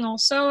skiing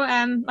also,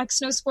 like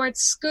snow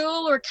sports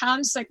school or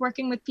camps, like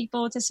working with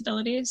people with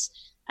disabilities.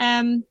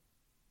 And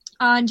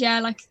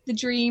like the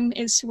dream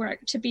is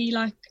to be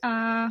like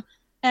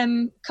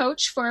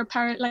coach for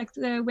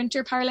the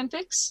Winter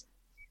Paralympics.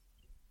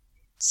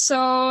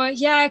 So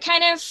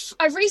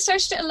I've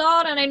researched it a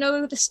lot, and I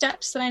know the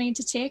steps that I need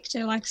to take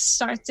to like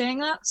start doing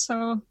that.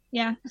 So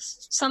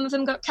some of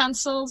them got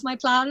cancelled, my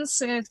plans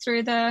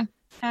through the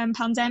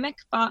pandemic,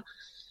 but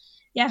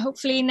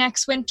hopefully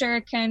next winter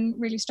I can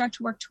really start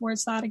to work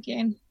towards that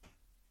again.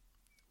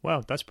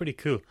 Wow, that's pretty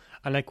cool.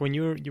 And like when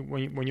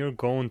you're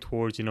going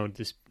towards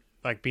this,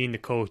 like being the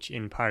coach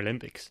in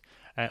Paralympics,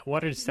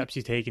 what are the steps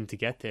you're taking to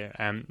get there?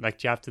 Like,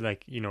 do you have to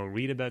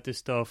read about this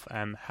stuff?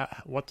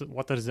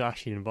 What does it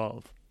actually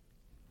involve?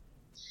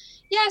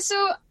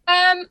 So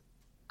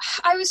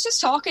I was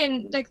just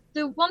talking, like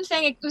the one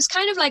thing, it was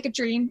kind of like a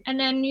dream, and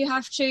then you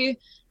have to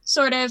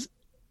sort of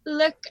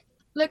look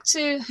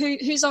to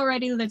who's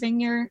already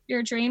living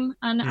your dream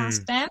and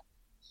ask them.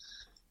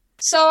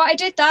 So I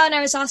did that, and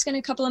I was asking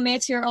a couple of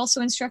mates who are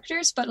also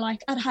instructors, but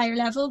like at a higher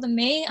level than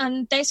me,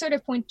 and they sort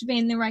of pointed me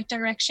in the right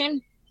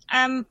direction.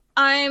 I'm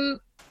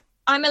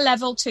a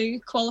level 2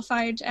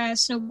 qualified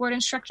snowboard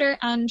instructor,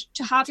 and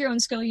to have your own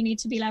school, you need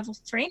to be level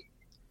 3.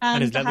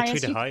 And is level 3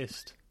 the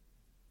highest?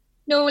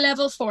 No,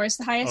 level 4 is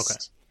the highest. Okay.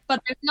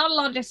 But there's not a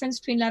lot of difference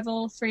between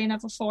level 3 and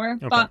level 4.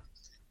 Okay. But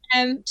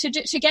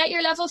to get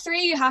your level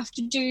 3, you have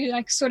to do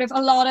like sort of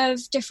a lot of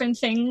different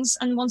things.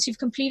 And once you've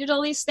completed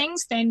all these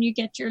things, then you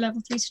get your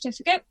level 3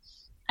 certificate.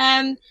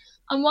 And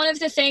one of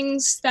the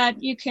things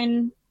that you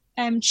can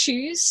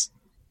choose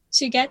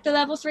to get the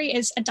level 3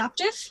 is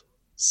adaptive.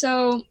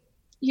 So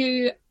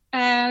you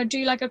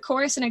do like a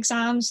course and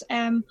exams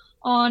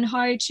on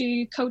how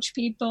to coach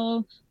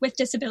people with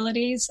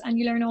disabilities, and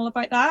you learn all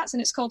about that.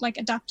 And it's called like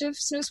adaptive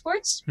snow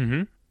sports.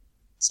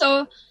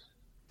 So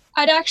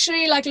I'd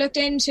actually like looked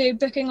into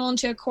booking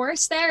onto a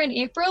course there in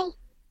April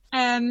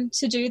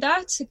to do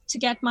that, to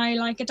get my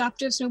like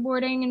adaptive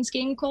snowboarding and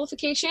skiing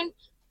qualification,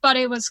 but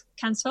it was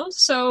cancelled.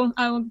 So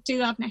I will do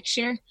that next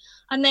year.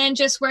 And then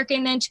just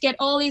working then to get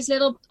all these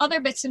little other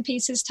bits and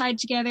pieces tied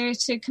together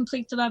to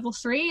complete the level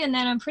 3, and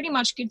then I'm pretty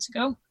much good to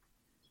go.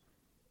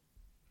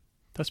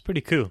 That's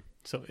pretty cool.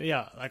 So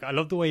like I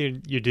love the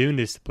way you're doing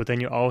this, but then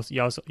you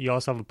also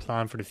have a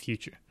plan for the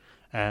future.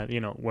 Where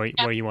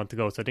you want to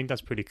go. So I think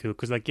that's pretty cool,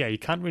 because you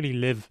can't really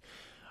live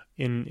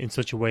in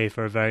such a way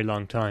for a very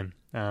long time.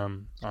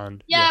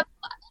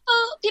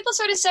 People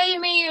sort of say to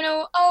me,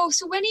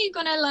 so when are you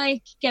gonna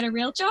like get a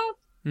real job?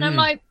 And I'm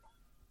like,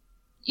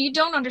 you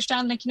don't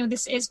understand,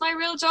 this is my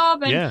real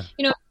job, and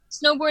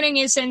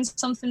snowboarding isn't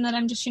something that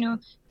I'm just,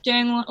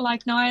 doing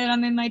like now that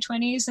I'm in my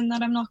 20s and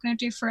that I'm not going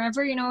to do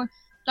forever.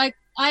 Like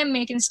I'm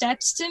making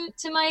steps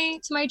to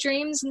my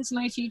dreams and to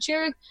my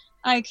future.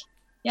 Like,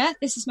 yeah,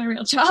 this is my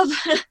real job.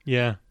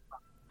 Yeah.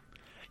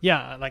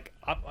 Yeah, like,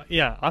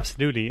 yeah,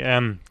 absolutely.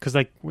 Because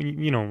like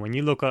when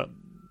you look at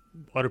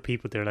other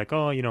people, they're like,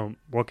 oh,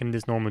 working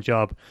this normal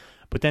job,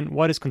 but then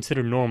what is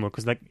considered normal?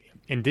 Because like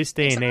in this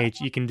day and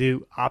age, you can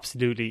do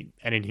absolutely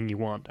anything you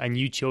want, and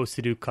you chose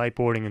to do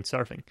kiteboarding and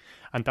surfing,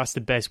 and that's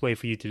the best way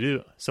for you to do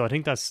it. So I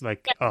think that's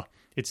like,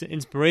 it's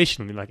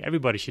inspirational. Like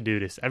everybody should do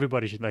this.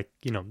 Everybody should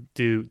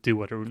do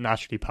what they're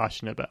naturally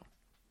passionate about.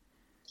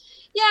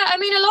 Yeah, I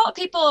mean, a lot of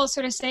people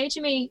sort of say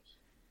to me,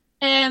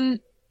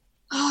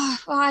 oh,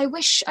 well, I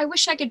wish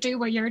I could do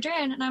what you're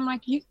doing. And I'm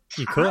like, you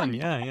could,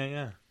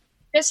 yeah.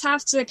 Just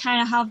have to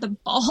kind of have the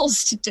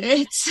balls to do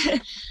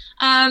it.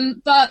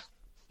 But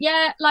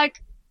yeah,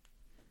 like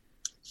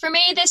for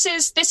me, this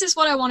is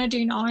what I want to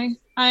do now.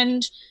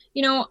 And,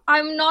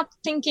 I'm not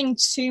thinking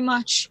too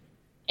much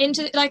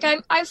into, like,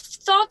 I've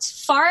thought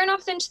far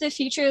enough into the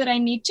future that I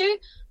need to,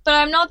 but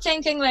I'm not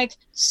thinking like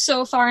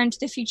so far into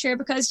the future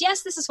because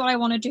yes, this is what I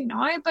want to do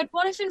now. But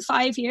what if in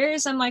 5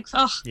 years I'm like,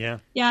 oh, yeah.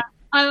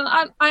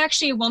 I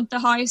actually want the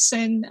house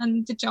and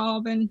the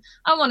job and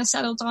I want to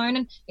settle down.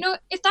 And, if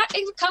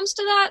it comes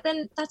to that,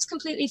 then that's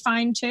completely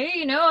fine too.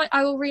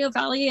 I will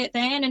reevaluate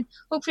then and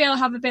hopefully I'll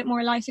have a bit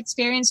more life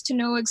experience to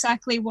know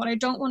exactly what I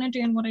don't want to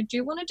do and what I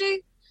do want to do.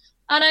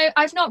 And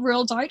I've not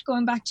ruled out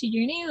going back to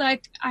uni.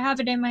 Like I have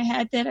it in my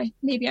head that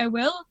maybe I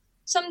will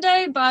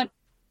someday, but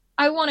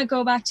I want to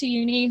go back to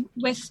uni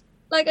with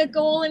like a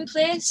goal in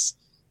place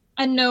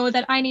and know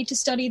that I need to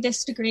study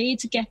this degree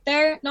to get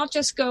there, not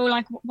just go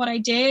like what I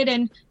did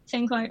and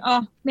think like,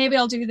 oh, maybe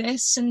I'll do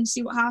this and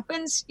see what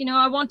happens.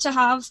 I want to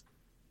have,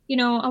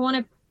 I want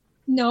to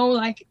know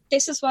like,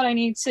 this is what I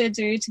need to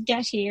do to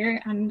get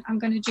here and I'm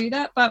going to do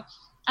that.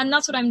 And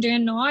that's what I'm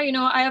doing now.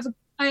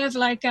 I have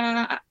like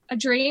a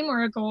dream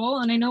or a goal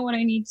and I know what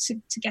I need to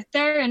get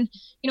there. And,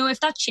 if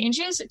that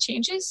changes, it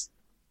changes.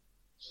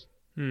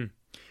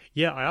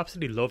 Yeah, I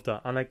absolutely love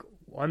that. And like,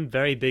 I'm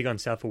very big on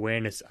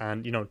self-awareness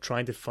and,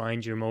 trying to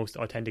find your most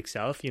authentic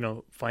self,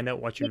 find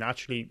out what you're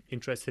naturally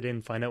interested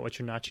in, find out what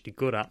you're naturally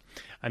good at,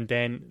 and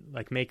then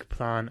like make a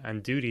plan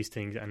and do these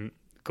things and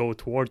go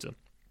towards it.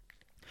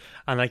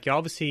 And like, you're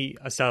obviously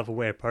a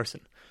self-aware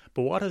person,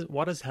 but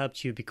what has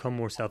helped you become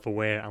more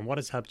self-aware and what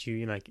has helped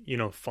you,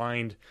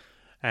 find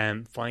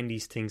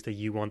these things that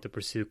you want to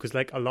pursue? Because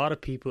like a lot of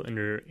people in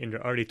their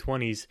early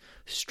 20s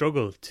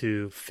struggle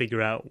to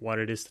figure out what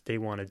it is that they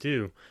want to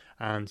do.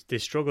 And they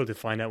struggle to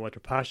find out what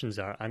their passions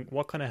are. And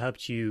what kind of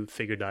helped you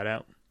figure that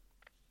out?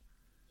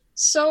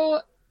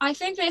 So I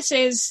think this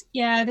is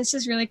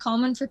really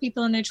common for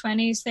people in their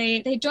 20s.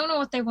 They don't know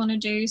what they want to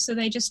do, so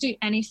they just do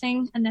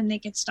anything and then they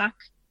get stuck.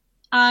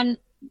 And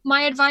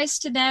my advice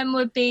to them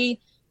would be,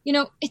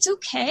 it's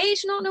okay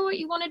to not know what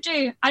you want to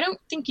do. I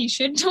don't think you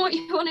should know what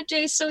you want to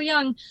do so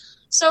young.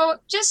 So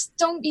just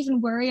don't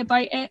even worry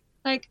about it.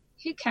 Like,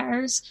 who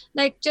cares?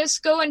 Like,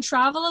 just go and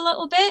travel a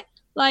little bit.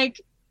 Like,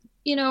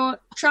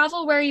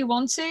 travel where you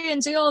want to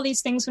and do all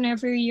these things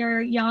whenever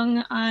you're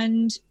young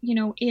and,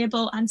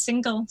 able and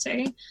single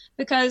too.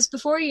 Because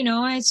before you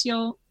know it,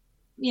 you'll,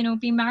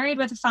 be married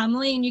with a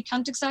family and you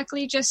can't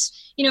exactly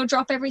just,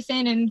 drop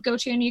everything and go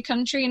to a new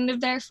country and live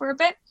there for a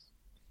bit.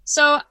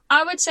 So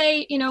I would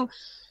say,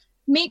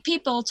 meet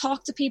people,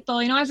 talk to people.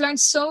 I've learned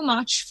so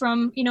much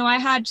from, I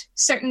had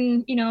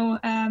certain,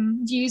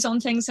 views on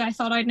things that I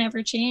thought I'd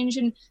never change.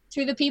 And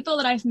through the people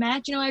that I've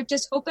met, I've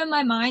just opened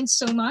my mind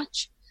so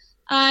much.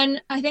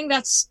 And I think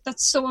that's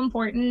so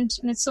important,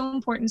 and it's so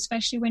important,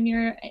 especially when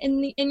you're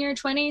in your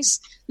 20s,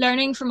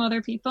 learning from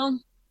other people.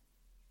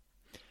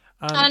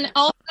 And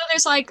also,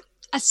 there's like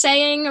a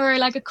saying or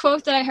like a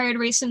quote that I heard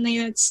recently.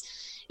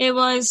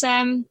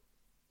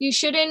 We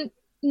shouldn't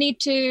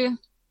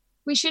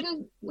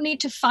need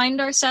to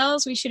find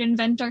ourselves. We should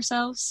invent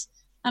ourselves,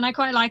 and I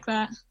quite like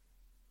that.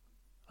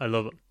 I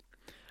love it.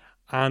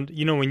 And,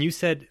 when you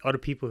said other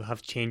people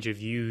have changed your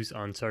views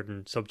on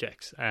certain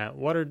subjects,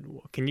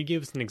 can you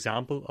give us an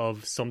example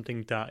of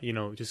something that,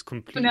 just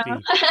completely,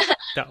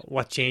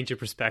 what changed your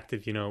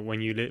perspective, when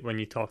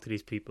you talk to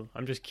these people?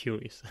 I'm just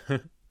curious. Yeah,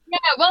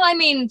 well, I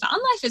mean, van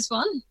life is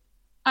one.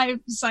 I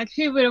was like,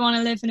 who would want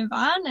to live in a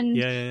van? And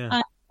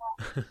yeah.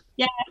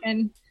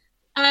 And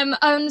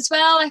as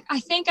well, I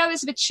think I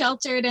was a bit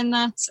sheltered in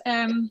that,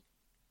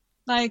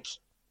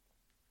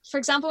 for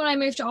example, when I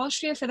moved to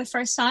Austria for the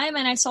first time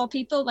and I saw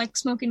people like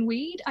smoking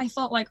weed, I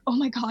thought like, oh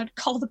my God,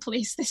 call the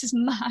police. This is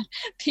mad.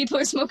 People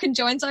are smoking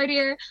joints out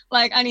here.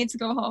 Like, I need to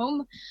go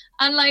home.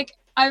 And like,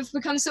 I've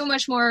become so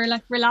much more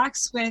like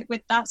relaxed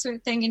with that sort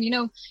of thing. And,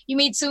 you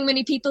meet so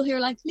many people who are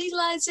like,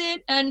 legalize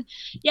it. And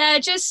yeah,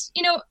 just,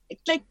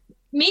 like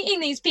meeting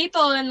these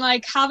people and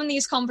like having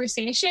these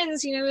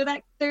conversations,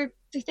 that they're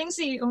the things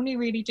that you only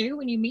really do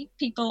when you meet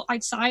people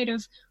outside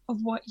of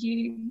what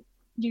you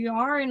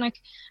are. And like,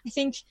 I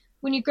think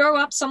when you grow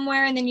up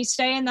somewhere and then you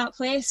stay in that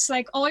place,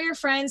 like all your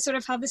friends sort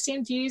of have the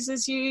same views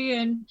as you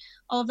and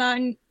all that.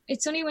 And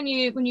it's only when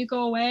you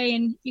go away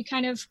and you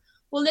kind of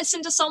will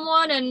listen to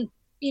someone and,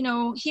 you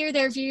know, hear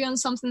their view on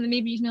something that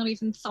maybe you've not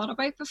even thought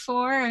about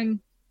before. And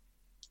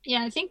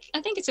yeah, I think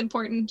it's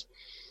important.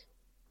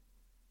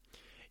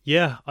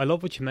 Yeah, I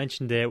love what you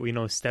mentioned there, you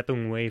know,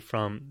 stepping away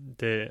from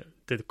the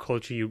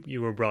culture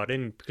you were brought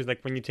in, because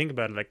like when you think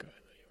about it, like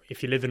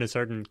if you live in a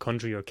certain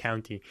country or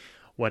county,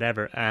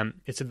 whatever,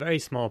 it's a very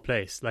small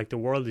place. Like the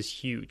world is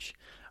huge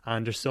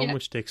and there's so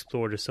much to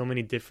explore. There's so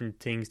many different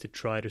things to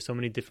try. There's so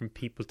many different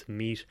people to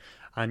meet,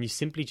 and you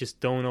simply just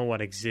don't know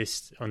what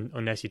exists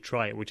unless you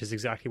try it, which is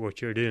exactly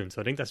what you're doing.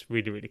 So I think that's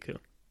really, really cool.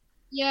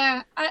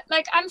 Yeah,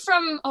 I'm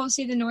from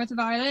obviously the north of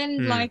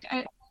Ireland. Like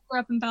I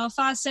grew up in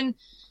Belfast, and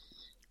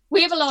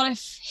we have a lot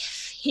of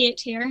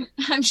hate here.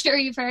 I'm sure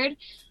you've heard,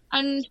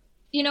 and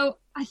you know,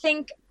 I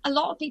think a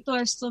lot of people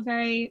are still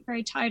very,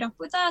 very tied up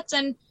with that.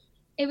 And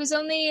it was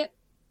only,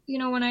 you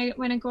know, when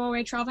I go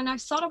away traveling,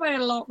 I've thought about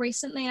it a lot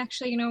recently.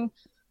 Actually, you know,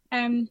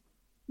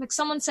 like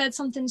someone said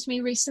something to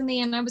me recently,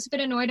 and I was a bit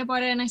annoyed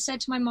about it. And I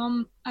said to my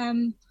mom,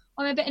 I'm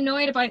a bit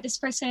annoyed about this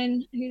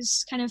person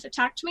who's kind of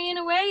attacked me in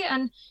a way.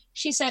 And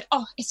she said,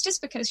 "Oh, it's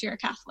just because you're a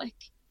Catholic."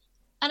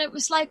 And it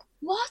was like,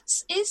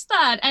 what is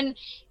that? And,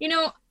 you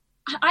know,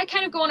 I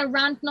kind of go on a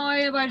rant now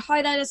about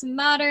how that doesn't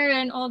matter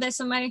and all this.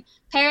 And my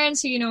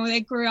parents, who, you know,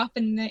 they grew up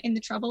in the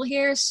trouble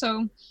here.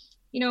 So,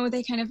 you know,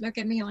 they kind of look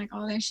at me like,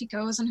 oh, there she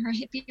goes on her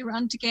hippie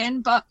rant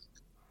again. But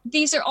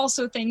these are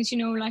also things, you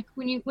know, like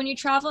when you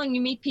travel and you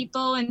meet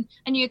people and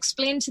you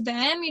explain to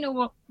them, you know,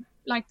 what,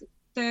 like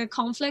the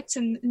conflicts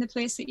in the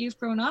place that you've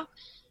grown up,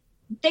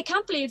 they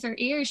can't believe their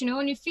ears, you know,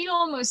 and you feel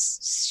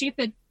almost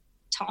stupid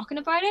talking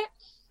about it.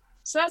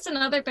 So that's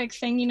another big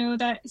thing, you know,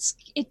 that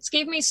it's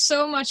gave me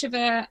so much of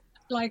a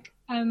like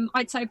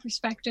outside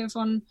perspective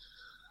on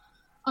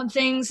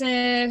things,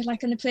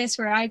 like in the place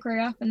where I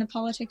grew up and the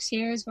politics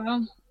here as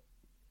well.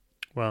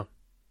 Well,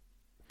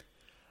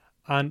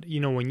 and you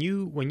know, when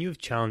you have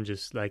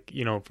challenges, like,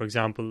 you know, for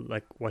example,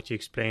 like what you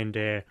explained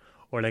there,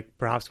 or like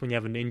perhaps when you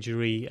have an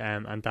injury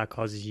and that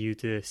causes you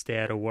to stay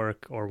out of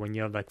work, or when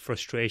you have like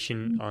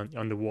frustration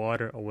on the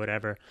water or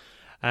whatever,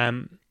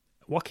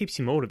 what keeps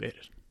you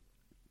motivated?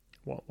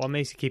 What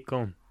makes you keep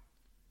going?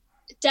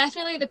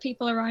 Definitely the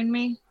people around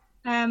me.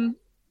 The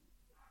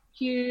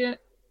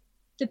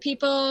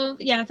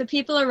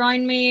people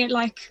around me,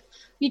 like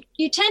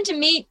you tend to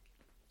meet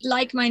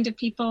like-minded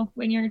people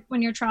when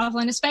you're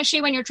traveling,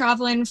 especially when you're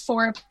traveling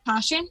for a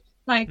passion,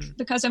 like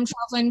because I'm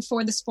traveling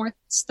for the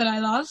sports that I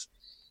love.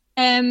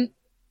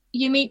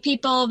 You meet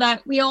people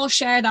that we all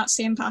share that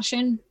same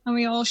passion, and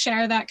we all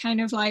share that kind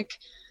of like,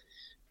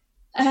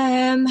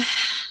 I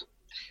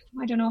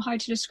don't know how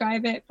to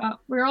describe it, but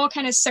we're all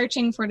kind of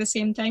searching for the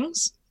same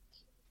things.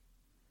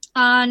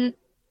 And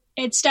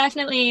it's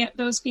definitely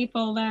those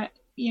people that,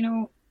 you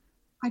know,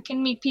 I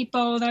can meet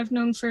people that I've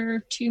known for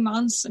 2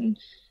 months and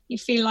you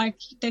feel like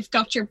they've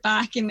got your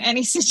back in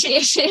any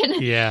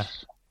situation. Yeah.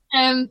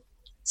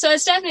 So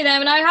it's definitely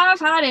them. And I have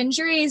had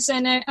injuries,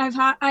 and I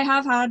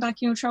have had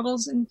like, you know,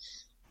 troubles. And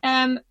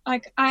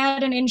like I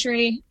had an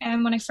injury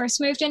when I first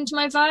moved into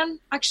my van.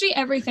 Actually,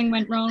 everything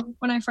went wrong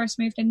when I first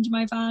moved into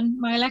my van.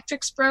 My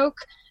electrics broke.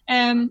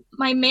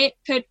 My mate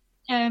put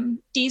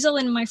diesel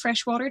in my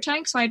fresh water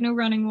tank, so I had no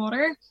running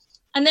water.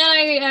 And then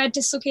I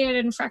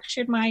dislocated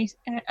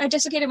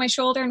my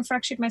shoulder and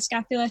fractured my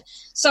scapula.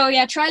 So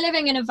yeah, try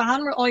living in a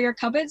van where all your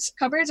cupboards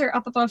are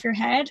up above your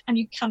head and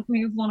you can't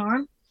move one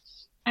arm.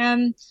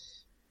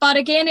 But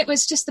again, it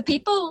was just the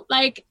people,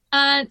 like,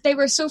 they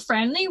were so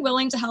friendly,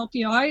 willing to help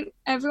you out.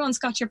 Everyone's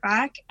got your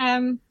back.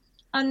 And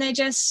they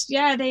just,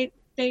 yeah,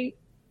 they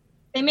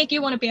make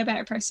you want to be a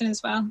better person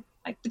as well.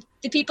 Like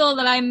the people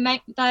that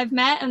I've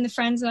met and the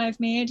friends that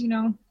I've made, you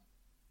know,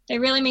 they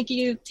really make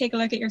you take a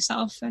look at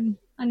yourself, and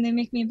they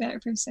make me a better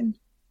person.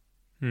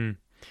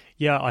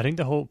 Yeah, I think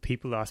the whole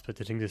people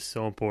aspect, I think, is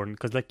so important,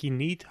 because like you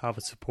need to have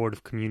a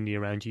supportive community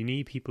around you. You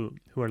need people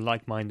who are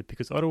like-minded,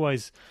 because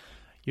otherwise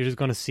you're just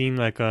going to seem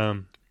like, I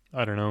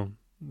don't know,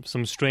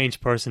 some strange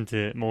person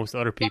to most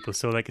other people.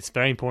 So like it's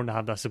very important to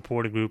have that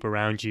supportive group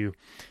around you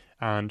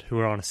and who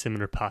are on a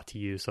similar path to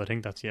you. So I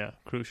think that's, yeah,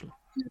 crucial.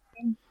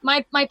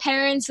 My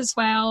parents as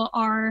well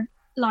are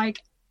like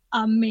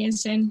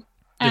amazing.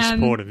 They're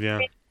supportive, yeah.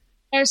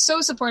 They're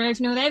so supportive.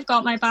 You know, they've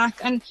got my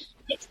back, and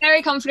it's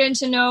very comforting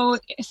to know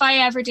if I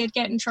ever did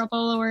get in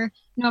trouble, or,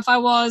 you know, if I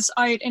was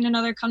out in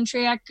another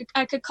country, I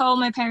could call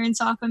my parents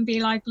up and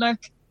be like, look,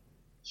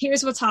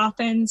 here's what's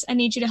happened. I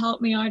need you to help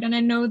me out. And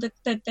I know that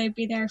they'd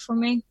be there for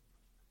me.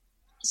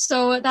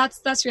 So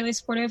that's really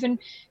supportive. And,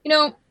 you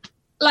know,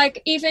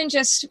 like even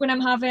just when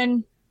I'm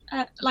having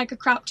like a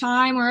crap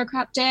time or a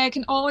crap day, I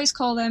can always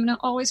call them, and I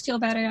always feel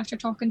better after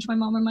talking to my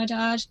mom or my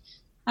dad.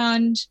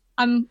 And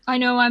I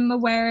know I'm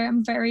aware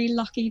I'm very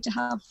lucky to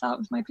have that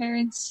with my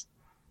parents.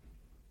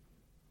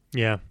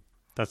 Yeah,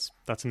 that's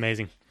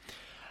amazing.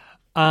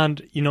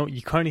 And, you know,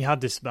 you currently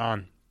have this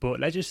van, but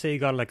let's just say you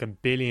got like a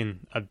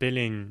billion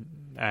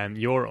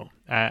euro.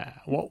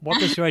 What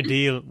does your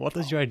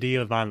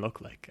ideal van look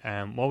like?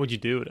 What would you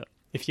do with it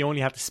if you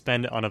only have to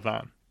spend it on a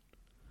van?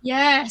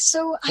 Yeah,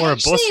 so I Or a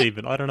bus actually,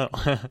 even, I don't know.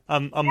 A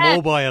yeah,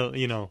 mobile,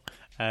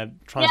 yeah.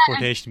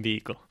 transportation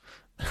vehicle.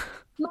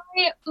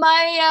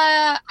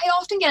 I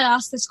often get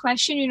asked this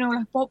question,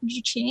 like what would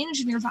you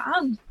change in your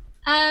van?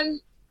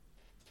 Um,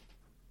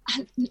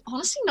 and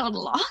honestly, not a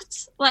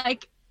lot.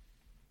 Like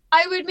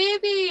I would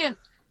maybe,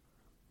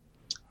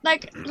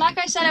 like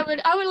I said,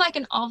 I would like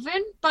an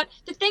oven. But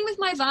the thing with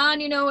my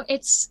van,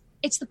 it's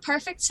the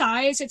perfect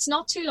size. It's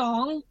not too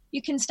long.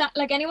 You can stand,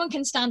 like anyone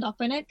can stand up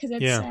in it because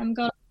it's Yeah.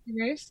 got a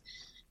roof.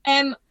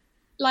 Um,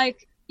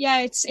 like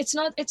yeah, it's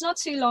not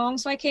too long,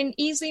 so I can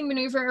easily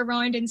maneuver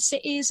around in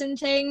cities and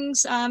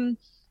things.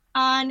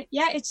 And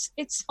yeah,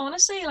 it's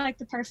honestly like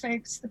the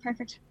perfect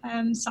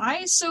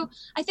size. So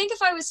I think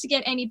if I was to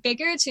get any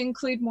bigger to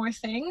include more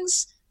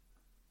things,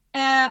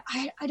 I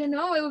don't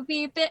know, it would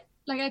be a bit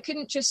like I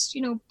couldn't just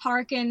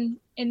park in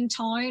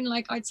town,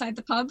 like outside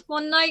the pub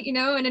one night, in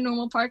a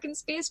normal parking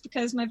space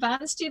because my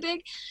van is too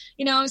big,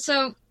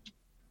 so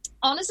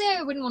honestly,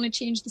 I wouldn't want to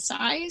change the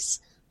size.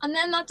 And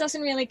then that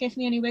doesn't really give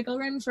me any wiggle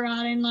room for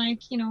adding,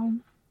 like,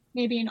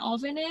 maybe an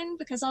oven in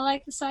because I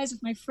like the size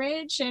of my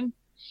fridge. And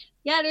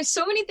yeah, there's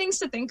so many things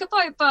to think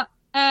about. But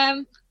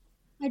I'd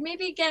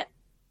maybe get,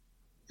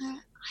 I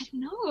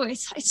don't know,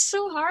 it's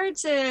so hard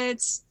to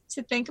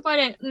think about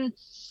it. And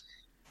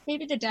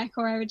maybe the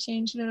decor I would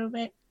change a little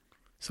bit.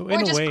 So in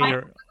Or a just way, buy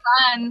you're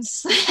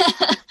vans.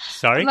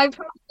 sorry.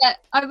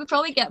 I would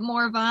probably get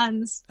more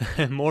vans.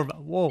 More.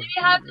 Whoa. Maybe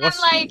have them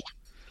What's like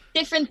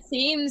different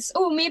themes.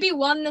 Oh, maybe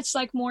one that's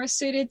like more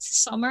suited to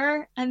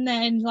summer and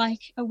then like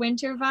a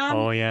winter van.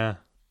 Oh yeah,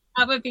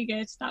 That would be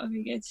good. That would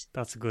be good.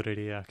 that's a good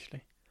idea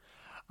actually.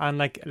 And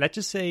like, let's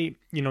just say,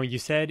 you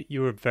said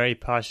you were very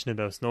passionate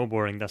about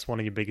snowboarding. That's one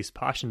of your biggest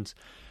passions.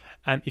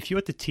 And if you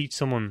had to teach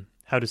someone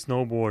how to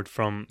snowboard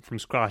from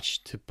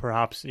scratch to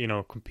perhaps,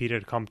 compete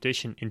at a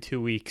competition in 2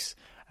 weeks,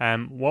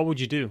 what would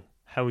you do?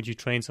 How would you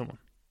train someone?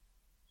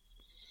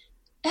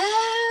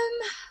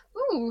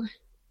 Ooh.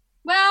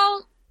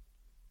 Well,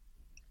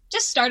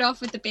 just start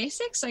off with the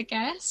basics, I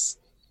guess.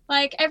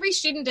 Like every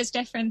student is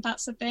different,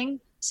 that's the thing.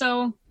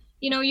 So,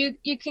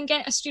 you can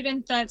get a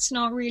student that's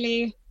not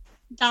really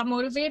that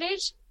motivated,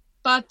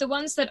 but the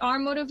ones that are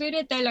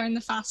motivated, they learn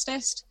the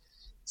fastest.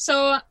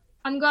 So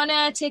I'm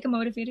gonna take a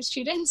motivated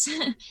student.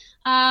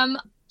 um,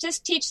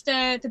 just teach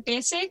the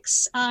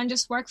basics and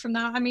just work from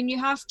that. I mean, you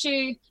have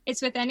to.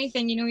 It's with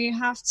anything, you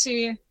have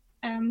to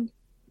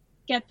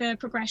get the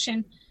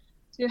progression.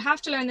 So you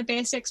have to learn the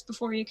basics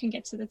before you can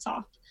get to the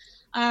top.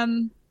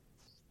 Um,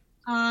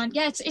 and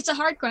yeah, it's a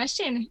hard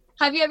question.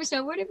 Have you ever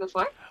snowboarded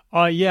before?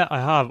 Yeah,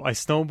 I have. I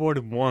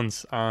snowboarded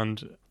once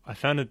and I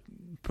found it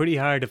pretty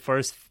hard the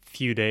first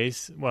few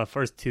days. Well,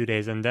 first 2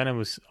 days, and then it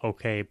was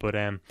okay. But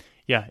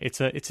yeah, it's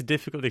a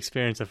difficult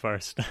experience at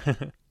first.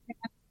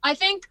 I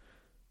think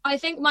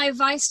my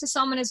advice to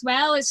someone as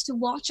well is to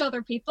watch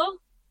other people.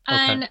 Okay.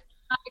 And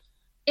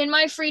in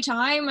my free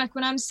time, like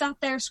when I'm sat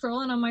there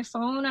scrolling on my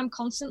phone, I'm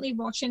constantly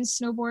watching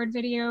snowboard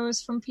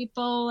videos from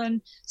people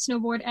and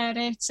snowboard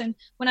edits. And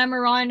when I'm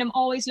around, I'm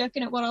always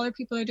looking at what other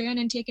people are doing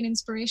and taking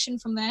inspiration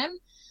from them.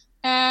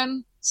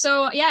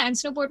 So yeah, and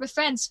snowboard with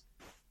friends.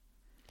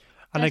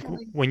 And like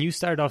Definitely. when you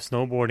start off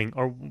snowboarding,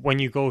 or when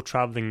you go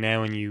traveling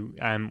now,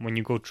 and when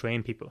you go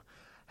train people,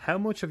 how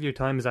much of your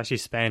time is actually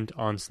spent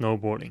on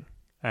snowboarding,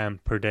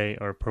 per day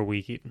or per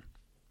week even?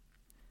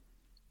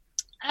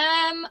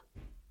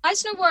 I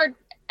snowboard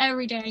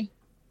every day.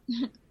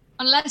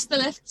 Unless the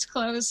lift's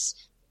closed,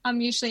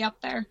 I'm usually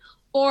up there.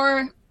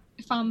 Or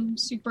if I'm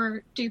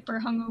super duper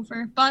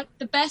hungover. But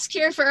the best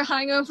cure for a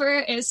hangover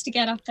is to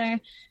get up there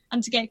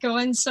and to get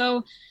going.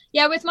 So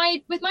yeah, with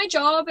my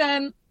job,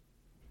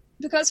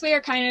 because we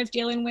are kind of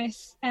dealing with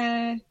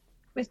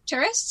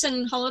tourists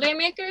and holiday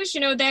makers,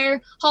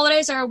 their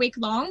holidays are a week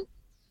long,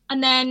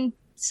 and then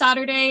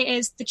Saturday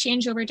is the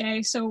changeover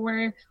day. So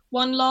where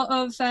one lot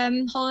of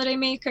holiday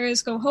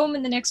makers go home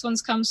and the next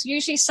ones come. So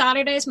usually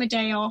Saturday is my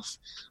day off,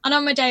 and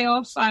on my day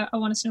off, I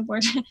want to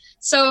snowboard.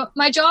 So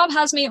my job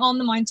has me on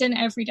the mountain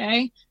every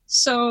day,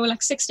 so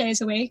like 6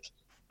 days a week,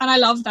 and I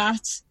love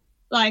that.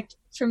 Like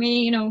for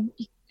me,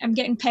 I'm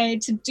getting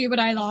paid to do what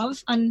I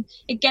love, and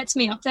it gets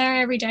me up there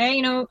every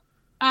day.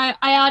 I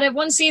had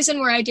one season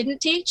where I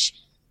didn't teach,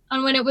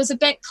 and when it was a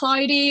bit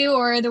cloudy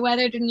or the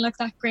weather didn't look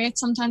that great,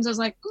 sometimes I was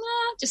like,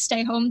 just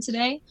stay home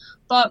today.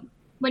 But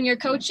when you're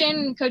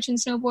coaching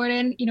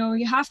snowboarding,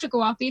 you have to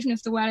go up even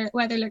if the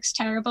weather looks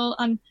terrible,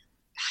 and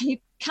you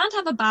can't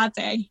have a bad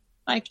day.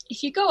 Like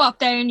if you go up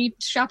there and you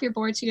strap your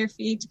board to your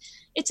feet,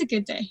 it's a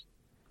good day.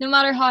 No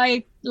matter how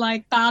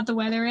like bad the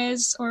weather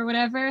is or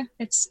whatever,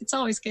 it's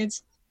always good.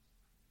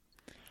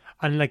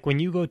 And like when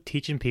you go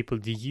teaching people,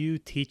 do you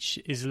teach,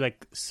 is it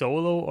like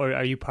solo, or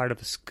are you part of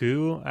a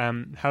school?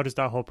 How does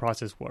that whole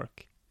process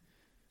work?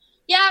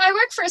 Yeah, I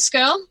work for a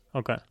school.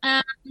 Okay.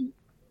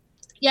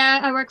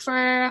 Yeah, I work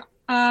for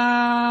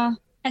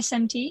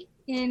SMT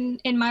in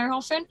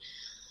Meyerhofen.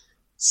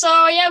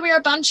 So yeah, we are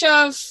a bunch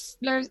of,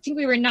 I think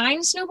we were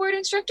 9 snowboard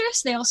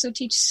instructors. They also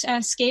teach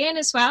skiing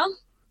as well.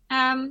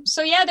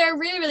 So yeah, they're a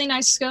really, really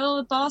nice school.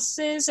 The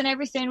bosses and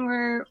everything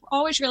were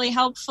always really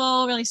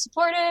helpful, really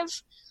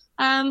supportive.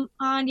 And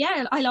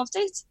yeah, I loved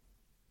it.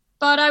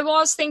 But I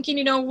was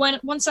thinking,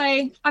 once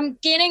I'm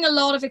gaining a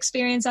lot of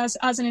experience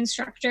as an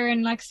instructor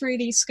and like through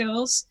these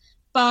schools.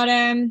 But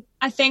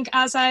I think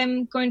as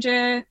I'm going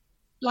to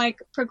like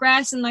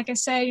progress and like I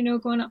said,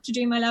 going up to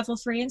do my level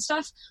 3 and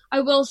stuff,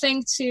 I will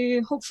think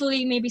to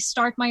hopefully maybe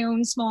start my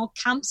own small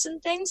camps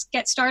and things,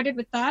 get started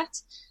with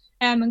that,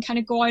 and kind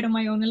of go out on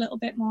my own a little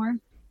bit more.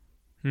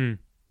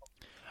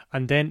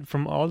 And then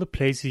from all the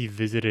places you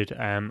visited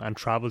and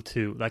traveled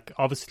to, like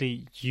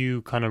obviously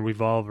you kind of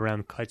revolve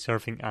around kite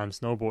surfing and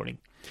snowboarding.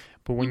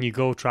 But when you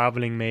go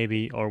traveling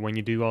maybe, or when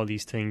you do all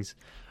these things,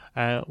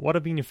 what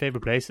have been your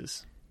favorite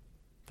places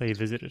that you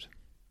visited?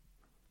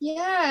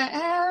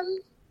 Yeah,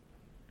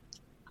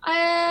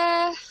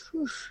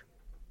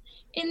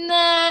 in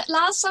the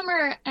last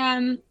summer,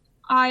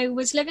 I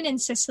was living in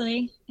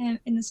Sicily,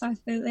 in the South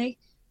of Italy,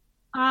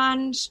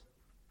 and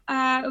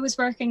I was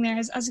working there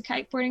as a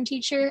kiteboarding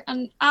teacher.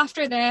 And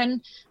after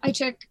then, I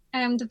took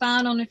the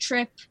van on a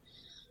trip,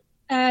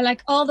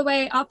 like all the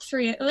way up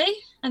through Italy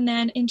and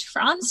then into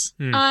France.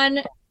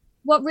 And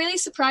what really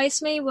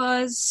surprised me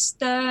was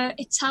the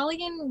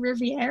Italian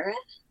Riviera.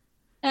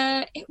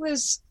 It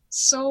was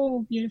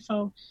so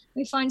beautiful.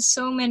 We found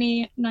so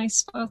many nice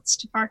spots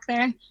to park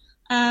there.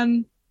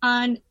 And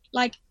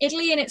like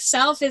Italy in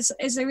itself is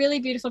a really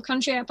beautiful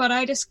country, but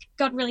I just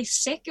got really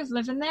sick of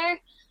living there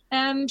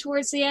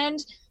towards the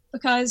end,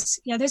 because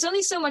there's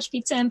only so much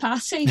pizza and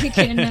pasta you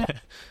can a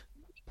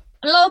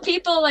lot of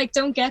people like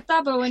don't get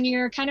that, but when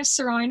you're kind of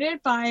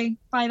surrounded by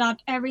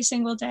that every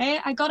single day,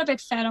 I got a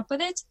bit fed up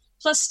with it.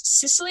 Plus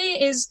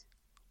Sicily is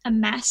a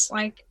mess.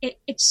 Like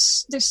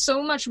it's there's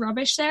so much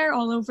rubbish there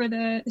all over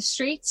the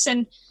streets,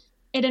 and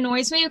it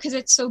annoys me because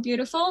it's so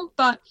beautiful,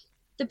 but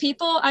the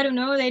people, I don't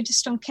know, they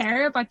just don't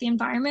care about the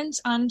environment.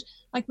 And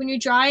like when you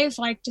drive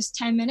like just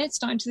 10 minutes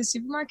down to the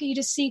supermarket, you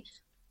just see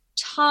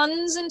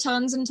tons and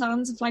tons and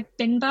tons of like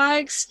bin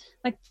bags,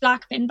 like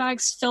black bin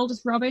bags filled with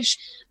rubbish.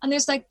 And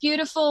there's like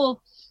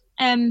beautiful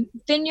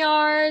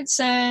vineyards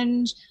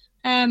and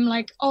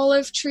like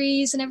olive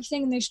trees and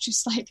everything, and there's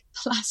just like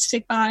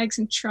plastic bags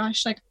and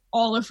trash like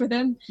all over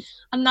them,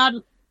 and that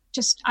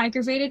just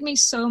aggravated me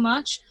so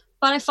much.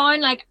 But I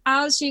found like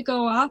as you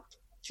go up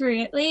through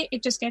Italy,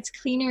 it just gets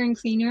cleaner and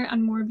cleaner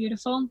and more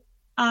beautiful,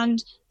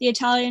 and the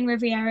Italian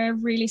Riviera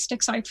really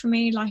sticks out for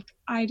me. Like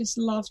I just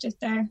loved it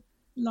there,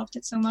 loved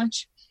it so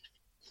much.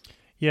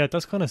 Yeah,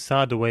 that's kind of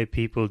sad the way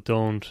people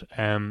don't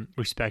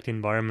respect the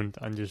environment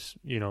and just,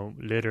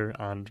 litter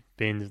and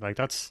bins. Like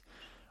that's,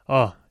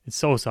 it's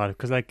so sad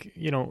because like,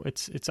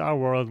 it's our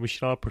world. We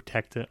should all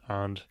protect it.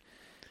 And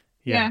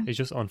yeah. It's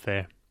just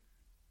unfair.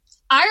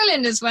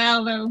 Ireland as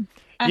well, though.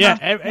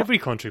 Every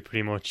country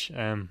pretty much.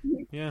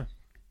 Yeah.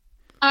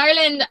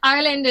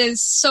 Ireland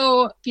is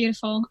so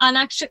beautiful. And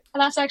actually,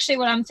 that's actually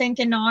what I'm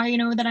thinking now,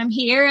 that I'm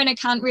here and I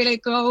can't really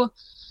go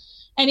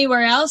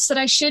anywhere else, that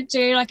I should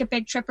do like a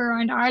big trip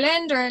around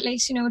Ireland, or at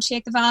least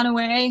take the van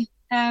away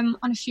on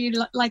a few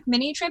like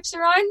mini trips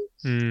around,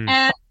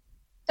 because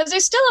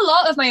there's still a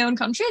lot of my own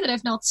country that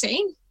I've not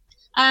seen,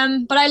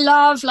 but I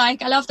love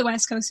the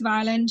west coast of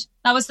Ireland.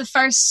 That was the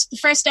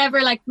first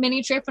ever like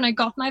mini trip. When I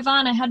got my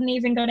van, I hadn't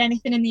even got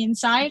anything in the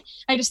inside.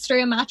 I just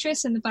threw a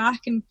mattress in the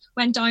back and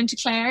went down to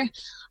Clare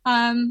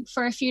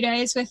for a few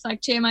days with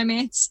like 2 of my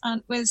mates,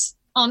 and it was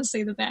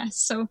honestly the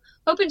best. So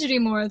hoping to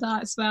do more of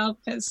that as well,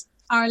 because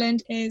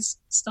Ireland is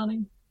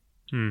stunning.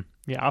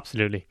 Yeah,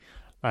 absolutely.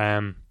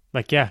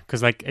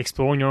 Because like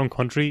exploring your own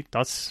country,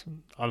 that's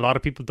a lot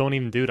of people don't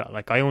even do that.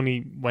 Like I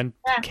only went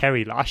to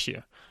Kerry last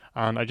year,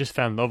 and I just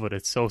fell in love with it.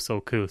 It's so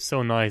cool,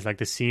 so nice. Like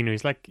the scenery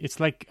is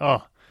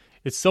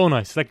it's so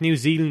nice. It's like New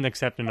Zealand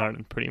except in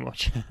Ireland, pretty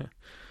much.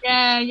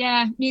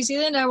 Yeah. New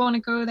Zealand, I want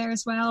to go there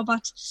as well,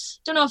 but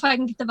don't know if I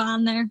can get the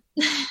van there.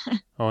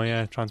 Oh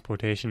yeah,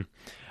 transportation.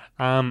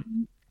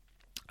 And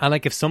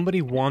like if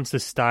somebody wants to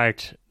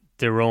start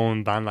their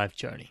own van life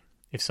journey,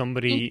 if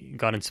somebody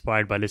got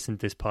inspired by listening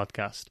to this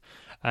podcast,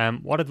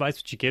 what advice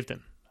would you give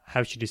them?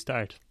 How should you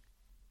start?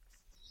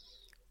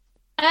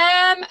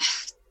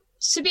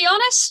 To be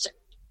honest,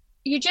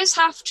 you just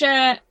have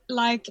to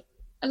like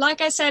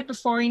I said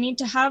before, you need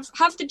to have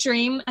the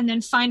dream and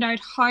then find out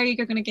how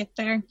you're going to get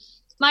there.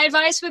 My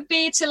advice would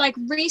be to like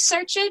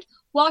research it,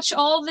 watch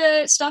all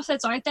the stuff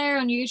that's out there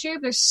on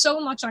YouTube. There's so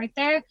much out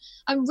there,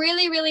 and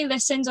really, really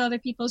listen to other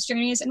people's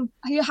journeys. And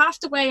you have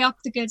to weigh up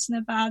the goods and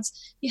the bads.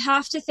 You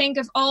have to think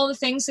of all the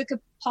things that could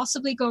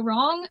possibly go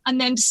wrong, and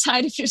then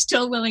decide if you're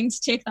still willing to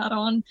take that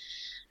on.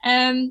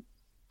 And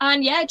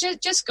yeah,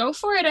 just go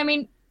for it. I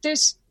mean,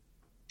 there's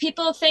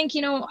people think,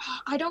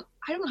 I don't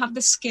have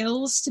the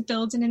skills to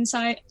build the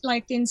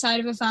inside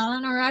of a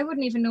van, or I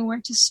wouldn't even know where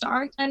to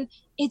start. And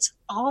it's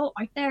all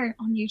out there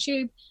on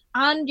YouTube.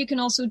 And you can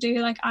also do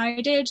like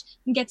I did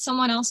and get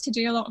someone else to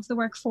do a lot of the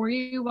work for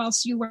you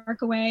whilst you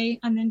work away,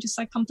 and then just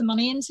like pump the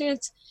money into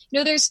it.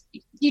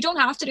 You don't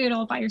have to do it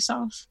all by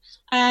yourself.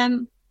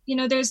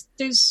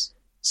 There's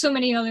so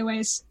many other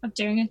ways of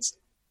doing it.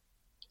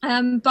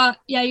 But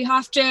yeah, you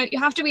have to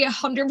be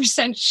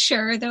 100%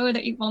 sure though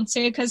that you want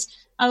to, because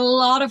a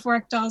lot of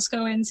work does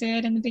go into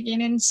it in the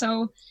beginning.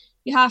 So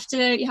you have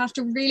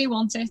to really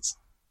want it,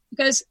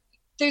 because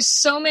there's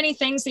so many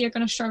things that you're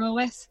going to struggle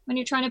with when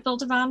you're trying to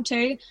build a van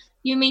too.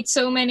 You meet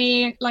so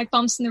many like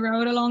bumps in the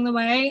road along the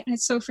way, and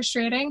it's so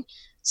frustrating.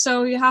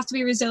 So you have to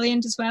be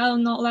resilient as well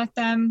and not let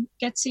them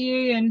get to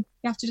you, and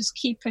you have to just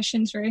keep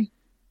pushing through.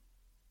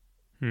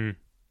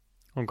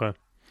 Okay.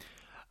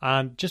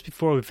 And just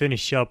before we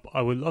finish up,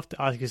 I would love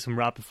to ask you some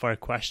rapid fire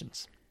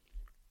questions.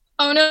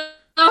 Oh no,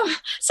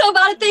 so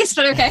bad at this,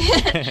 but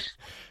okay.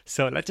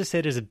 So let's just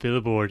say there's a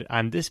billboard,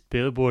 and this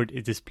billboard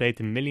is displayed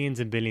to millions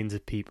and billions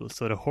of people,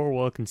 so the whole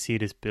world can see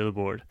this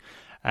billboard.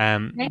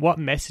 Okay. What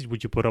message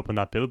would you put up on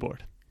that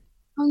billboard?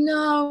 Oh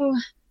no.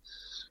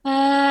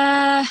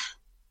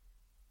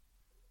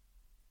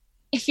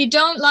 If you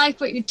don't like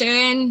what you're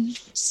doing,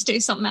 just do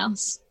something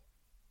else.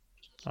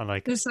 I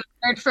like this is what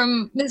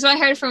I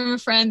heard from a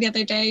friend the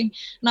other day,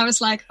 and I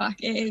was like,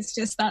 fuck, it is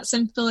just that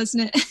simple,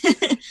 isn't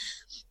it?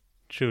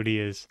 Truly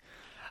is.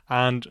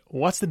 And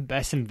what's the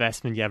best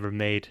investment you ever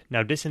made?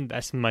 Now, this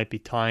investment might be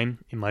time,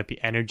 it might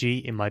be energy,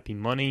 it might be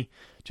money.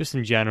 Just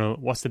in general,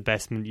 what's the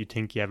best investment you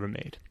think you ever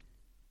made?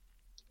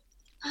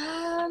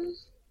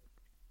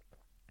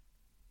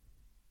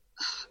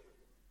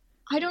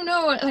 I don't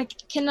know. Like,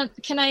 can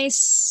I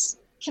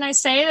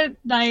say that,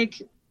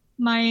 like,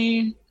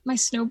 my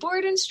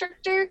snowboard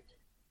instructor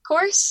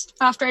course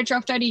after I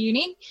dropped out of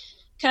uni,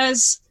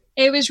 because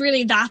it was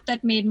really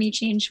that made me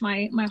change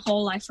my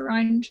whole life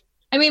around.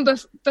 I mean,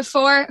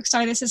 before,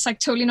 sorry, this is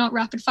like totally not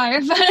rapid fire,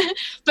 but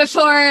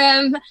before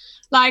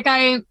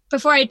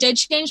I did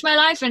change my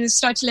life and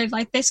start to live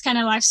like this kind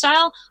of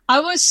lifestyle,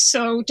 I was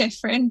so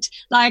different.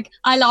 Like,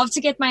 I love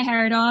to get my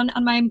hair done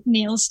and my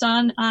nails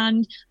done,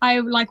 and I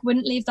like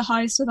wouldn't leave the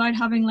house without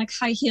having like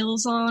high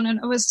heels on, and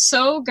it was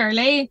so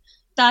girly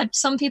that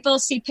some people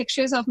see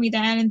pictures of me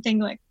then and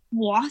think like,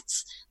 what?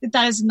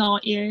 That is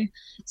not you.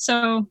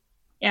 So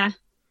yeah,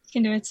 you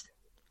can do it.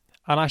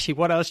 And actually,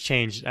 what else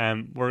changed?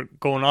 We're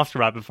going off the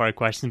rapid fire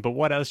questions, but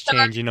what else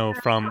changed, you know,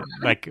 from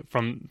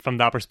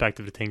that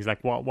perspective of things?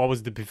 Like, what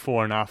was the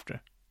before and after?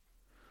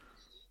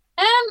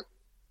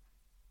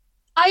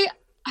 I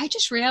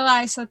just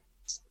realized that,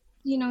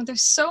 you know,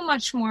 there's so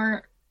much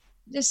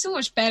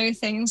better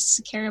things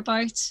to care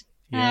about.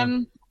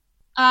 Yeah.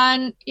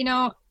 And, you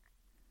know,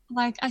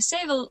 like, I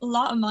save a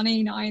lot of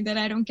money now that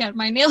I don't get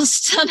my nails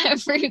done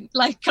every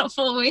like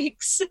couple of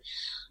weeks.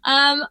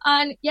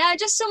 And yeah,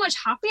 just so much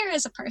happier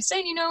as a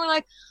person, you know.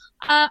 Like,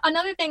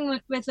 another thing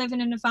with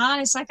living in a van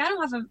is like I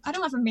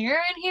don't have a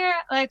mirror in here.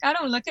 Like, I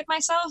don't look at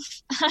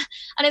myself.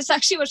 And it's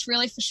actually what's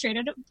really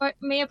frustrated about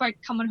me about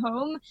coming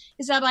home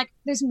is that like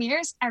there's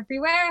mirrors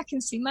everywhere. I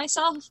can see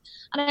myself,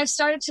 and I've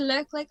started to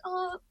look like,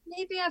 oh,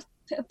 maybe I've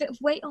put a bit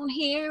of weight on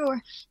here, or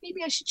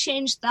maybe I should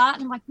change that.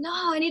 And I'm like, no,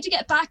 I need to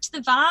get back to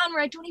the van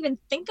where I don't even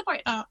think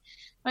about that.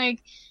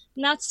 Like,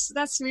 and that's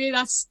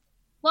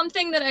one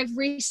thing that I've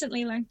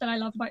recently learned that I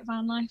love about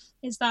van life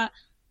is that,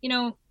 you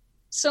know,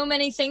 so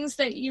many things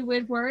that you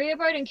would worry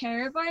about and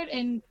care about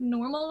in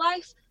normal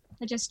life,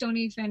 I just don't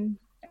even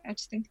get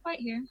to think about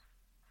here.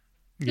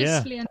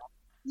 Yeah.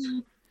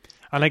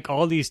 And like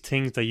all these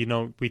things that, you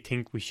know, we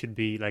think we should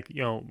be like,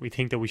 you know, we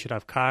think that we should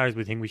have cars,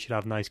 we think we should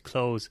have nice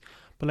clothes,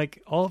 but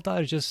like all of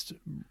that is just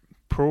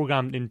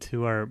programmed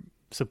into our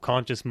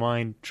subconscious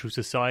mind through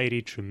society,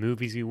 through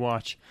movies we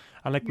watch.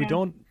 And like, we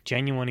don't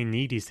genuinely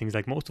need these things.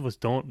 Like, most of us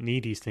don't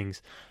need these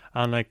things.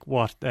 And like,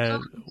 what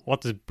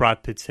does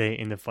Brad Pitt say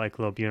in the Fight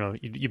Club? You know,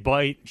 you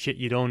buy shit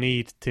you don't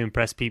need to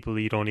impress people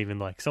you don't even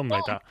like, something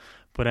like that.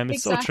 But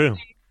it's so true.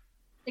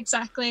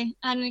 Exactly.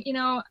 And you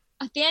know,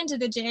 at the end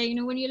of the day, you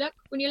know, when you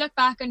look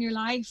back on your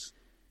life,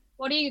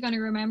 what are you going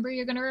to remember?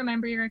 You're going to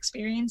remember your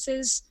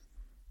experiences,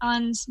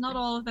 and not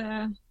all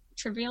the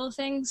trivial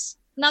things.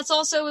 And that's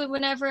also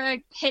whenever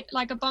I hit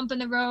like a bump in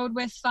the road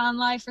with van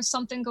life, or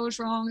something goes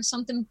wrong or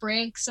something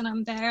breaks and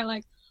I'm there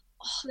like,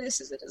 oh, this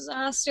is a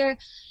disaster.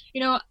 You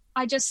know,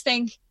 I just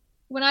think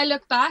when I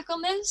look back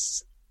on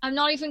this, I'm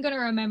not even going to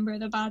remember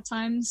the bad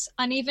times.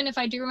 And even if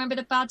I do remember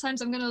the bad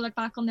times, I'm going to look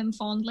back on them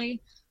fondly.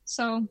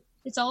 So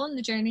it's all in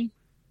the journey.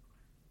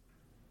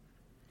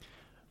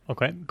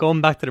 Okay,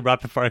 going back to the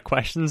rapid fire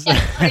questions.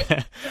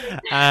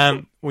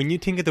 When you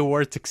think of the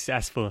word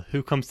successful,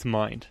 who comes to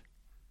mind?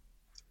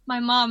 My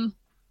mom.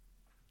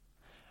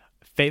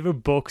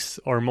 Favorite books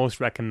or most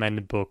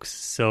recommended books?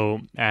 So,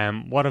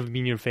 what have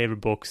been your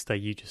favorite books that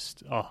you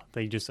just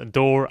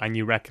adore and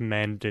you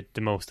recommend it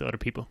the most to other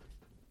people?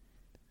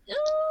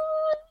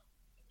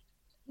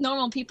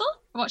 Normal People.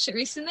 I watched it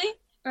recently,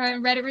 or I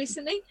read it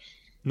recently.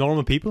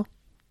 Normal People?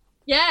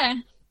 Yeah.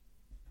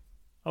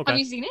 Okay. Have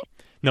you seen it?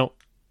 No.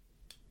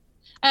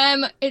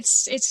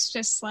 It's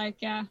just like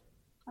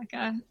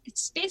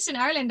it's based in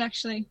Ireland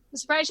actually. I'm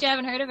surprised you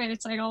haven't heard of it.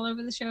 It's like all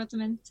over the show at the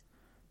minute.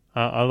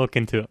 I'll look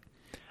into it.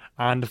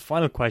 And the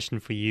final question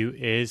for you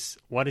is,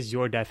 what is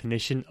your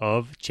definition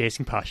of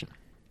chasing passion?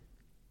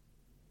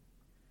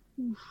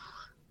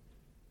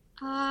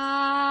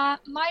 My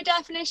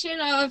definition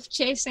of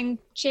chasing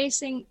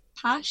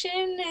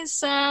passion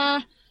is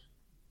I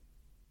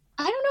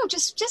don't know,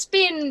 just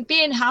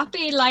being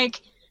happy,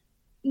 like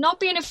not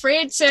being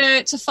afraid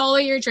to follow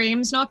your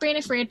dreams, not being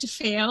afraid to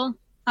fail,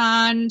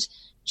 and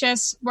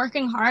just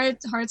working hard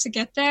to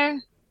get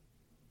there.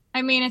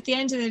 I mean, at the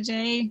end of the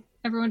day,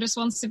 everyone just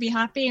wants to be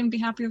happy and be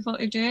happy with what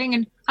they're doing,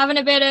 and having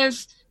a bit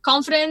of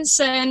confidence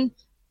and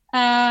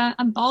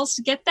balls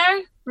to get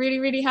there really,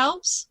 really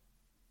helps.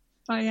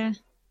 But yeah,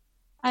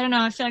 I don't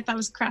know. I feel like that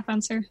was a crap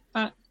answer,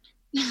 but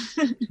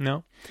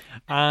no.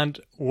 And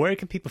where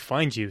can people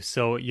find you?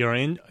 So you're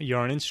on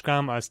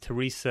Instagram as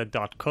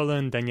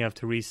Teresa.Cullen, then you have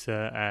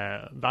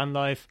Teresa Van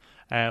Life.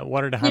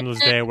 What are the handles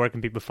there? Where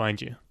can people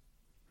find you?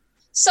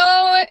 So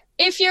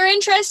if you're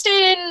interested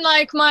in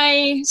like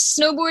my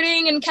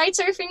snowboarding and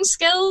kitesurfing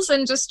skills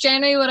and just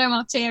generally what I'm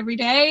up to every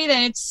day,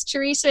 then it's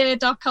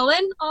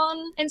Teresa.Cullen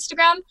on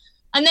Instagram.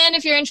 And then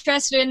if you're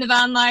interested in the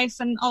van life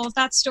and all of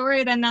that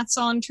story, then that's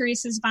on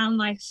Teresa's Van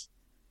Life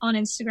on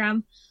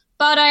Instagram.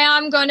 But I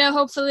am going to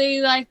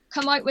hopefully like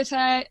come out with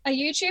a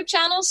YouTube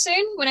channel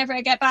soon whenever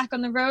I get back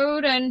on the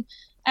road. And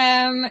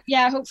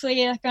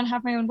hopefully I'm going to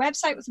have my own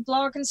website with a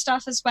blog and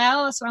stuff as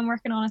well. That's what I'm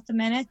working on at the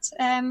minute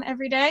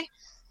every day.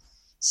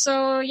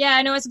 So, yeah,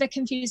 I know it's a bit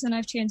confusing. I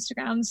have 2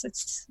 Instagrams. It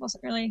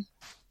wasn't really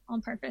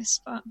on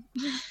purpose, but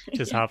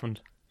just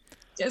happened.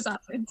 Just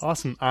happened.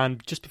 Awesome.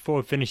 And just before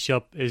we finish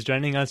up, is there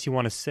anything else you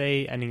want to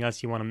say? Anything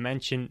else you want to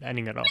mention?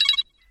 Anything at all?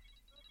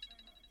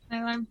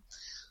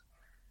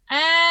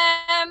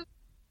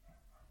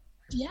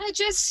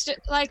 Just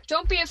like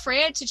don't be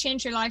afraid to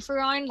change your life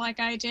around like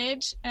I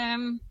did.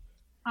 And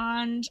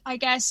I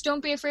guess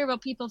don't be afraid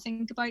what people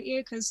think about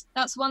you, because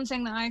that's one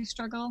thing that I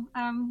struggle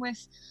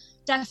with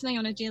definitely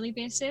on a daily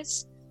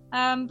basis.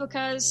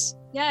 Because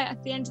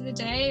at the end of the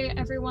day,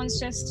 everyone's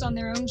just on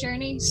their own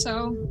journey.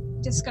 So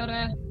just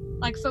gotta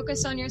like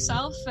focus on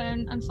yourself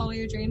and follow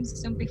your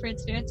dreams. Don't be afraid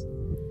to do it.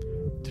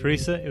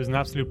 Teresa, it was an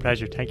absolute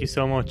pleasure. Thank you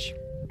so much.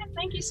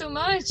 Thank you so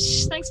much.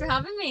 Thanks for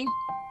having me.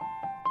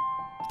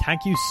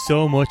 Thank you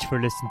so much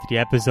for listening to the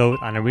episode,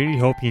 and I really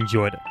hope you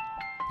enjoyed it.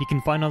 You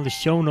can find all the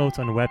show notes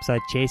on the website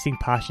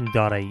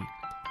chasingpassion.ie.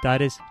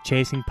 That is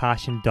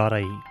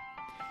chasingpassion.ie.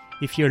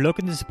 If you're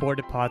looking to support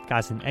the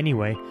podcast in any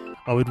way,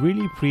 I would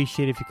really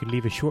appreciate if you could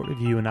leave a short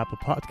review on Apple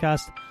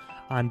Podcasts,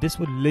 and this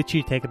would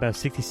literally take about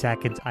 60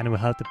 seconds and it will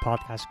help the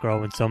podcast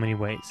grow in so many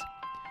ways.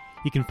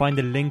 You can find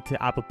the link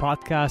to Apple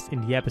Podcasts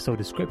in the episode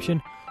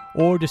description,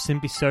 or just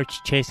simply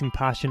search Chasing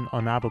Passion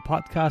on Apple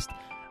Podcast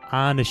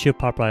and it should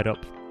pop right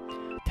up.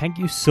 Thank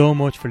you so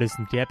much for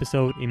listening to the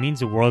episode. It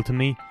means the world to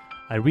me.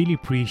 I really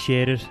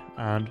appreciate it,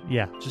 and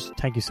just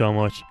thank you so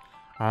much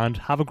and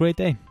have a great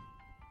day.